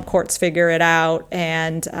ahead, help courts figure it out,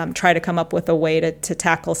 and try to come up with a way to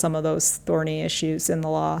tackle some of those thorny issues in the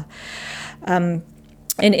law.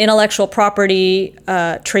 In intellectual property,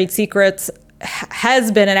 trade secrets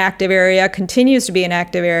has been an active area, continues to be an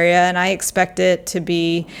active area, and I expect it to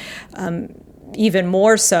be even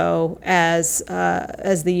more so as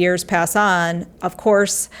the years pass on. Of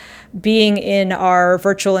course, being in our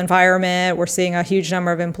virtual environment, we're seeing a huge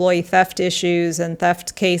number of employee theft issues and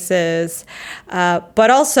theft cases,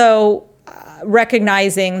 but also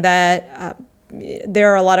recognizing that there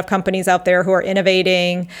are a lot of companies out there who are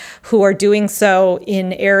innovating, who are doing so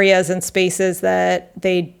in areas and spaces that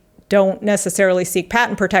they don't necessarily seek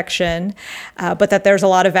patent protection, but that there's a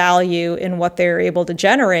lot of value in what they're able to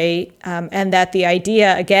generate, and that the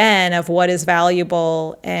idea, again, of what is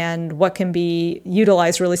valuable and what can be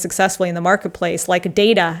utilized really successfully in the marketplace, like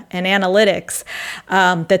data and analytics,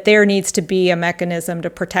 that there needs to be a mechanism to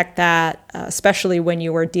protect that, especially when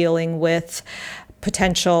you are dealing with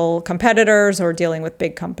potential competitors or dealing with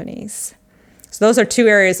big companies. So those are two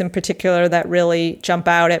areas in particular that really jump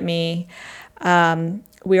out at me.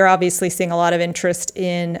 We are obviously seeing a lot of interest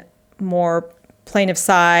in more plaintiff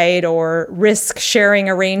side or risk sharing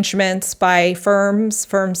arrangements by firms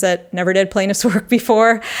that never did plaintiff's work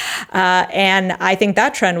before. And I think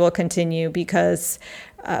that trend will continue because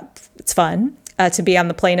it's fun to be on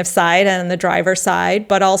the plaintiff side and the driver side,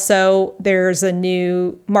 but also there's a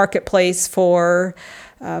new marketplace for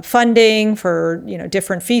funding, for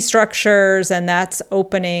different fee structures, and that's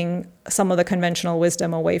opening some of the conventional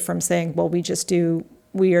wisdom away from saying, well,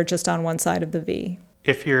 we are just on one side of the V.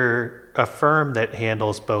 If you're a firm that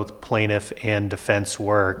handles both plaintiff and defense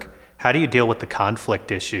work, how do you deal with the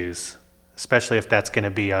conflict issues, especially if that's going to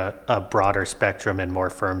be a broader spectrum and more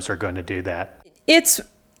firms are going to do that?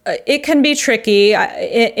 It can be tricky.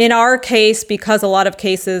 In our case, because a lot of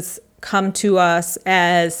cases come to us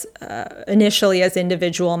as initially as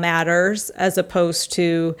individual matters, as opposed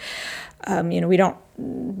to, we don't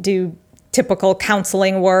do typical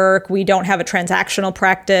counseling work. We don't have a transactional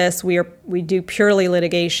practice. We do purely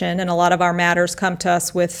litigation, and a lot of our matters come to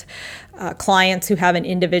us with clients who have an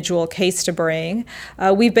individual case to bring.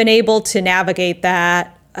 We've been able to navigate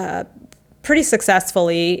that pretty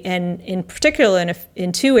successfully, and in particular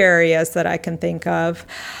in two areas that I can think of.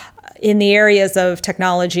 In the areas of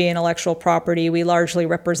technology and intellectual property, we largely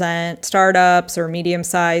represent startups or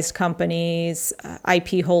medium-sized companies,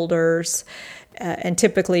 IP holders, and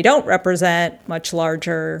typically don't represent much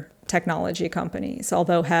larger technology companies,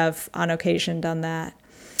 although have on occasion done that.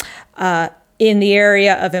 In the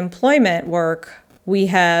area of employment work, we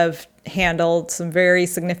have handled some very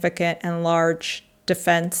significant and large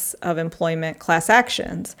defense of employment class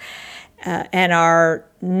actions, and are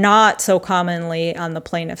not so commonly on the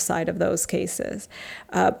plaintiff side of those cases.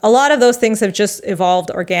 A lot of those things have just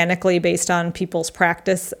evolved organically based on people's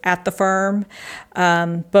practice at the firm,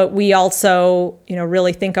 but we also,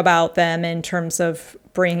 really think about them in terms of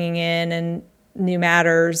bringing in and new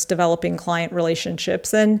matters, developing client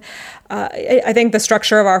relationships. And I think the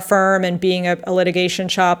structure of our firm and being a litigation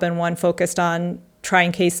shop and one focused on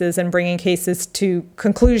trying cases and bringing cases to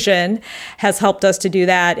conclusion has helped us to do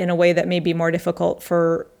that in a way that may be more difficult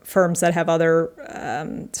for firms that have other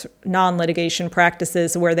non-litigation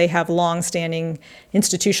practices where they have long-standing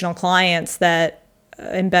institutional clients that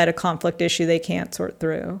embed a conflict issue they can't sort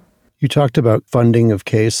through. You talked about funding of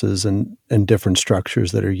cases and different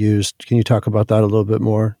structures that are used. Can you talk about that a little bit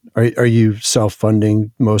more? Are you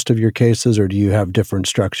self-funding most of your cases, or do you have different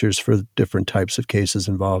structures for different types of cases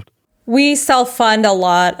involved? We self-fund a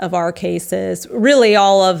lot of our cases. Really,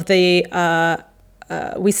 all of the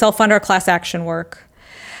we self-fund our class action work.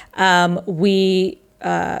 We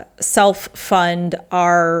self-fund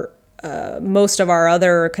our most of our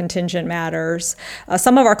other contingent matters.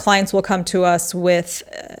 Some of our clients will come to us with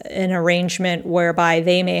an arrangement whereby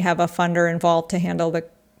they may have a funder involved to handle the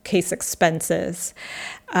case expenses,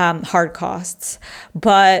 hard costs.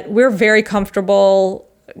 But we're very comfortable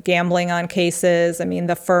gambling on cases. I mean,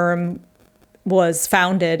 the firm was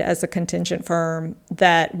founded as a contingent firm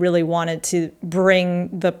that really wanted to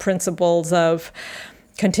bring the principles of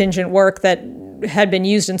contingent work that had been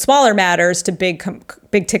used in smaller matters to big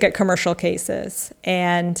ticket commercial cases.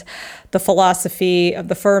 And the philosophy of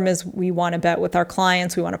the firm is we want to bet with our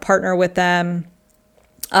clients, we want to partner with them.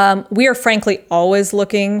 We are frankly always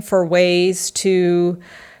looking for ways to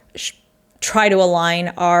try to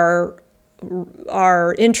align our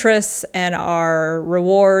interests and our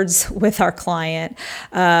rewards with our client.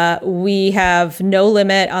 We have no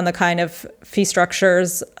limit on the kind of fee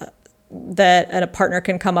structures that a partner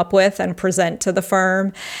can come up with and present to the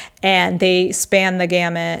firm, and they span the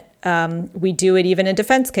gamut. We do it even in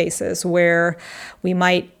defense cases where we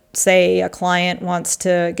might say a client wants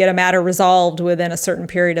to get a matter resolved within a certain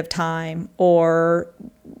period of time, or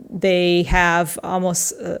they have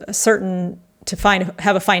almost a certain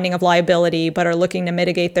have a finding of liability, but are looking to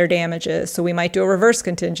mitigate their damages. So we might do a reverse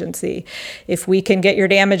contingency. If we can get your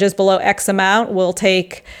damages below X amount, we'll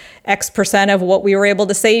take X percent of what we were able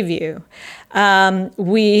to save you. If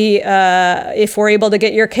we're able to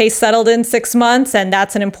get your case settled in 6 months, and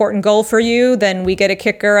that's an important goal for you, then we get a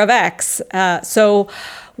kicker of X. So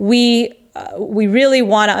we really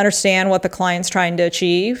want to understand what the client's trying to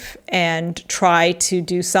achieve and try to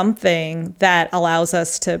do something that allows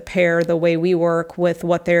us to pair the way we work with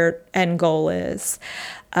what their end goal is.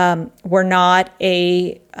 We're not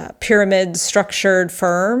a pyramid structured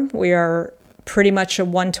firm. We are pretty much a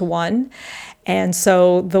one-to-one. And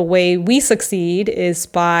so the way we succeed is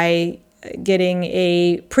by getting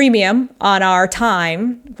a premium on our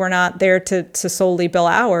time. We're not there to solely bill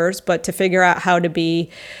hours, but to figure out how to be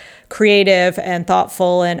creative and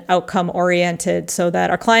thoughtful and outcome oriented so that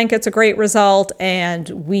our client gets a great result and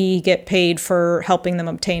we get paid for helping them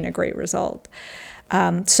obtain a great result.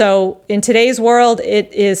 So in today's world,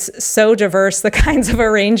 it is so diverse, the kinds of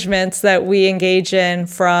arrangements that we engage in,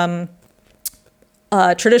 from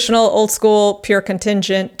traditional old school pure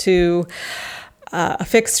contingent to a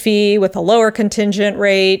fixed fee with a lower contingent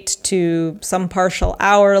rate to some partial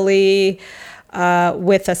hourly,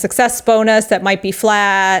 with a success bonus that might be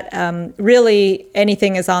flat. Really,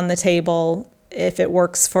 anything is on the table if it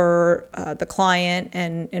works for the client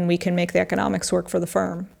and we can make the economics work for the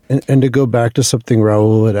firm. And to go back to something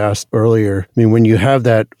Raul had asked earlier, I mean, when you have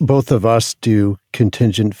that, both of us do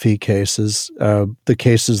contingent fee cases. The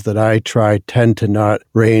cases that I try tend to not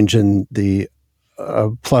range in the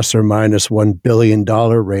plus or minus $1 billion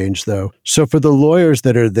range, though. So for the lawyers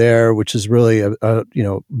that are there, which is really a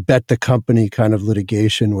bet the company kind of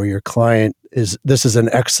litigation where your client this is an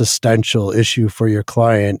existential issue for your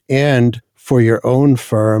client and for your own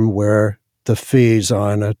firm, where the fees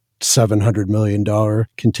on a $700 million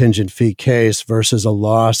contingent fee case versus a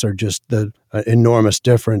loss are just the enormous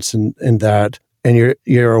difference in that. And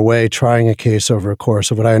you're away trying a case over a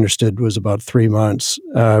course of what I understood was about 3 months.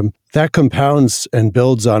 That compounds and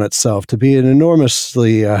builds on itself to be an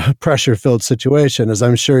enormously pressure-filled situation, as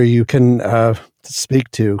I'm sure you can speak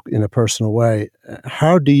to in a personal way.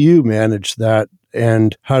 How do you manage that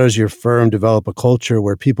And how does your firm develop a culture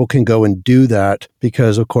where people can go and do that?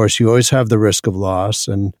 Because, of course, you always have the risk of loss,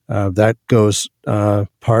 and that goes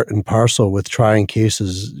part and parcel with trying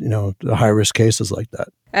cases, the high-risk cases like that.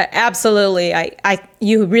 Absolutely.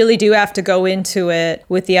 You really do have to go into it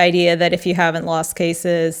with the idea that if you haven't lost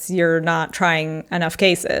cases, you're not trying enough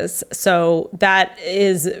cases. So that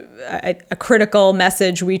is a critical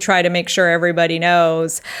message we try to make sure everybody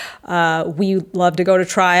knows. We love to go to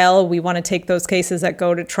trial. We want to take those cases that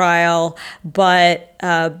go to trial. But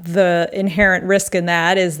the inherent risk in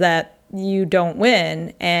that is that you don't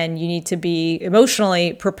win, and you need to be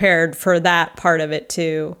emotionally prepared for that part of it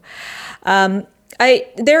too.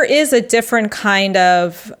 There is a different kind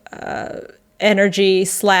of energy /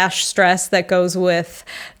 stress that goes with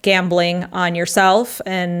gambling on yourself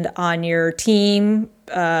and on your team,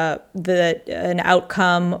 an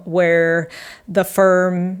outcome where the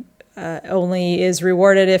firm only is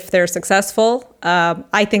rewarded if they're successful.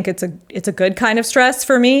 I think it's a good kind of stress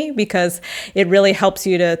for me, because it really helps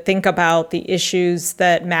you to think about the issues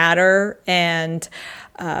that matter and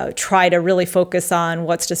try to really focus on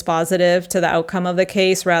what's dispositive to the outcome of the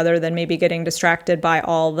case, rather than maybe getting distracted by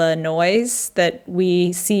all the noise that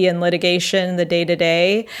we see in litigation the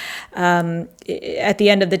day-to-day. At the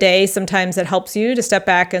end of the day, sometimes it helps you to step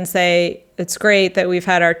back and say, it's great that we've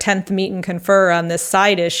had our 10th meet and confer on this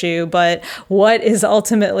side issue, but what is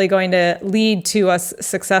ultimately going to lead to us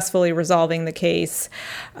successfully resolving the case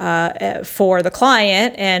for the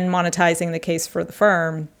client and monetizing the case for the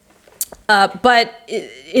firm? But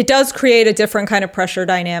it does create a different kind of pressure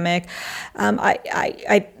dynamic.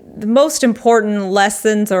 The most important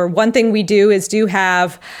lessons, or one thing we do, is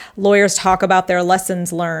have lawyers talk about their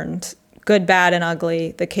lessons learned, good, bad, and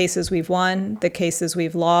ugly, the cases we've won, the cases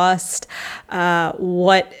we've lost,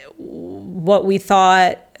 what we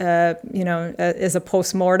thought, as a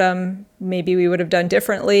postmortem, maybe we would have done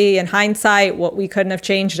differently in hindsight, what we couldn't have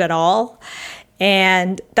changed at all.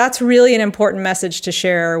 And that's really an important message to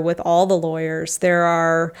share with all the lawyers. There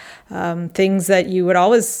are things that you would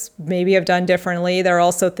always maybe have done differently. There are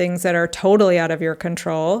also things that are totally out of your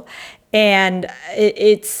control. And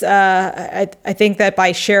I think that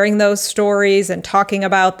by sharing those stories and talking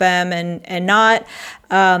about them and not,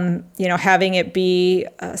 having it be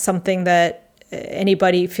something that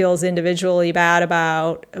anybody feels individually bad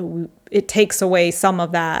about, it takes away some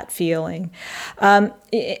of that feeling. And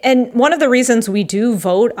one of the reasons we do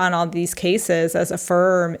vote on all these cases as a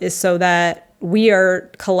firm is so that we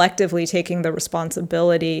are collectively taking the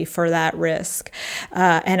responsibility for that risk.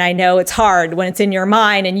 And I know it's hard when it's in your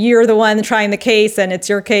mind and you're the one trying the case, and it's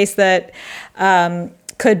your case that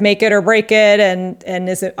could make it or break it, and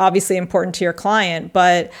is obviously important to your client.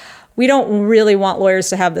 But we don't really want lawyers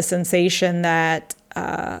to have the sensation that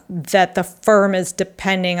the firm is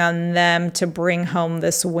depending on them to bring home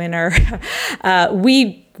this winner.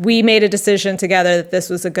 We made a decision together that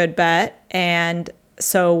this was a good bet, and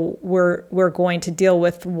so we're going to deal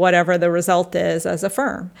with whatever the result is as a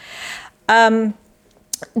firm.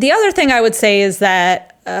 The other thing I would say is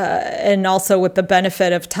that, and also with the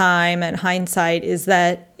benefit of time and hindsight, is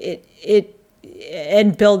that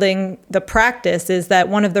and building the practice, is that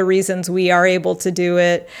one of the reasons we are able to do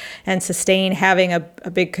it and sustain having a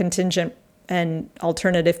big contingent and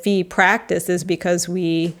alternative fee practice is because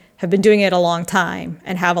we have been doing it a long time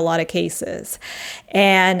and have a lot of cases.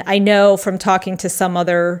 And I know from talking to some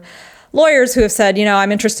other lawyers who have said,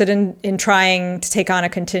 I'm interested in trying to take on a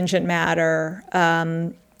contingent matter.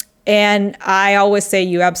 And I always say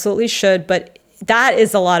you absolutely should, but that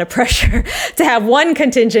is a lot of pressure to have one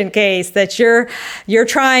contingent case that you're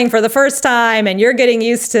trying for the first time, and you're getting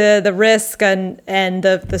used to the risk and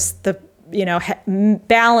the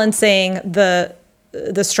balancing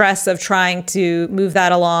the stress of trying to move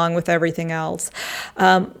that along with everything else.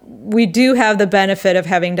 We do have the benefit of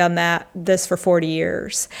having done this for 40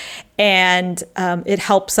 years. And it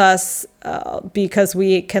helps us because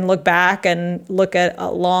we can look back and look at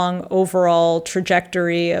a long overall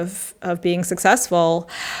trajectory of being successful.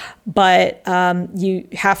 But you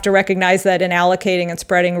have to recognize that in allocating and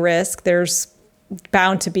spreading risk, there's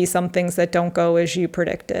bound to be some things that don't go as you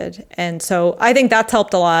predicted. And so I think that's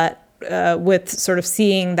helped a lot with sort of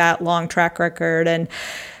seeing that long track record and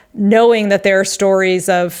knowing that there are stories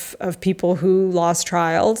of people who lost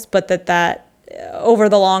trials, but that over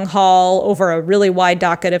the long haul, over a really wide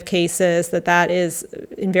docket of cases, that is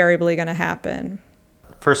invariably going to happen.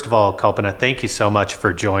 First of all, Kalpana, thank you so much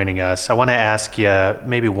for joining us. I want to ask you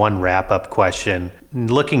maybe one wrap-up question.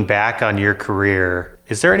 Looking back on your career,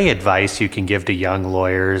 is there any advice you can give to young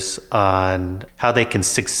lawyers on how they can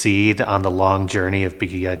succeed on the long journey of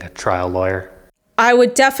being a trial lawyer? I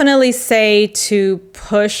would definitely say to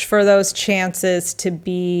push for those chances to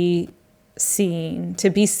be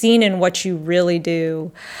seen in what you really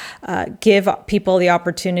do. Give people the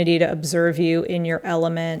opportunity to observe you in your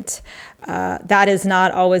element. That is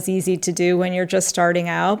not always easy to do when you're just starting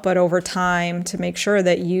out, but over time, to make sure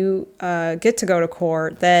that you get to go to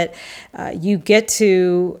court, that you get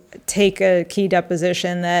to take a key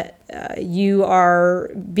deposition, that you are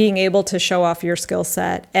being able to show off your skill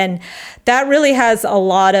set. And that really has a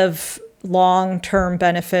lot of long-term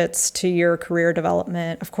benefits to your career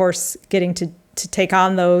development. Of course, getting to take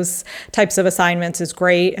on those types of assignments is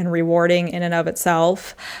great and rewarding in and of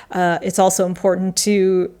itself. It's also important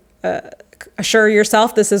to assure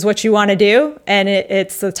yourself this is what you want to do and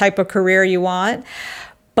it's the type of career you want.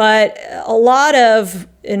 But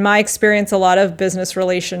in my experience, a lot of business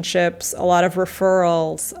relationships, a lot of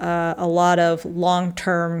referrals, a lot of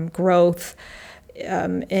long-term growth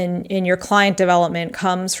in your client development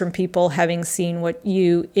comes from people having seen what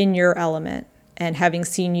you in your element and having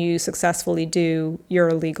seen you successfully do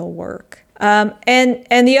your legal work. And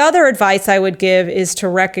the other advice I would give is to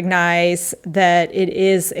recognize that it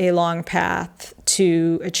is a long path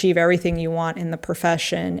to achieve everything you want in the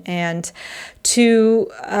profession, and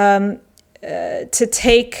to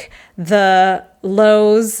take the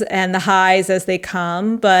lows and the highs as they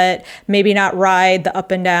come, but maybe not ride the up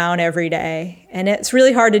and down every day. And it's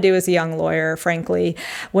really hard to do as a young lawyer, frankly.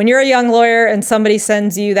 When you're a young lawyer and somebody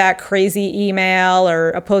sends you that crazy email or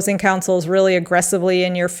opposing counsel is really aggressively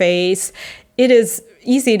in your face, it is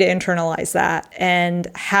easy to internalize that and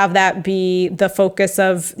have that be the focus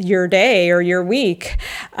of your day or your week.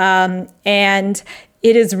 And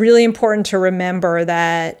it is really important to remember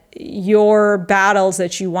that your battles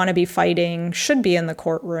that you want to be fighting should be in the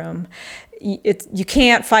courtroom. You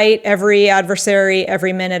can't fight every adversary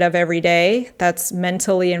every minute of every day. That's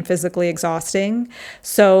mentally and physically exhausting.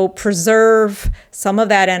 So preserve some of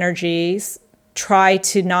that energy. Try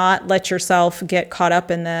to not let yourself get caught up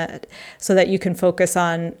in that, so that you can focus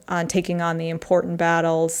on taking on the important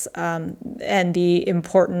battles and the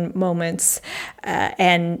important moments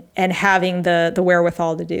and having the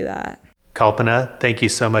wherewithal to do that. Kalpana, thank you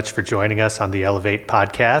so much for joining us on the Elevate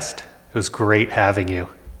podcast. It was great having you.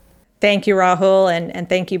 Thank you, Rahul, and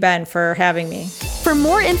thank you, Ben, for having me. For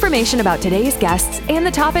more information about today's guests and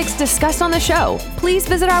the topics discussed on the show, please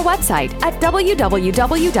visit our website at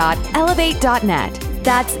www.elevate.net.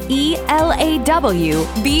 That's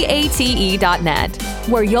ELAWBATE.net,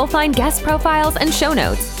 where you'll find guest profiles and show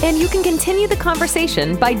notes, and you can continue the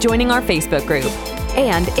conversation by joining our Facebook group.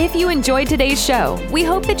 And if you enjoyed today's show, we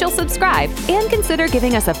hope that you'll subscribe and consider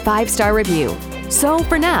giving us a 5-star review. So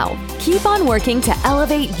for now, keep on working to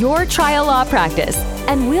elevate your trial law practice,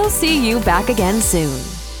 and we'll see you back again soon.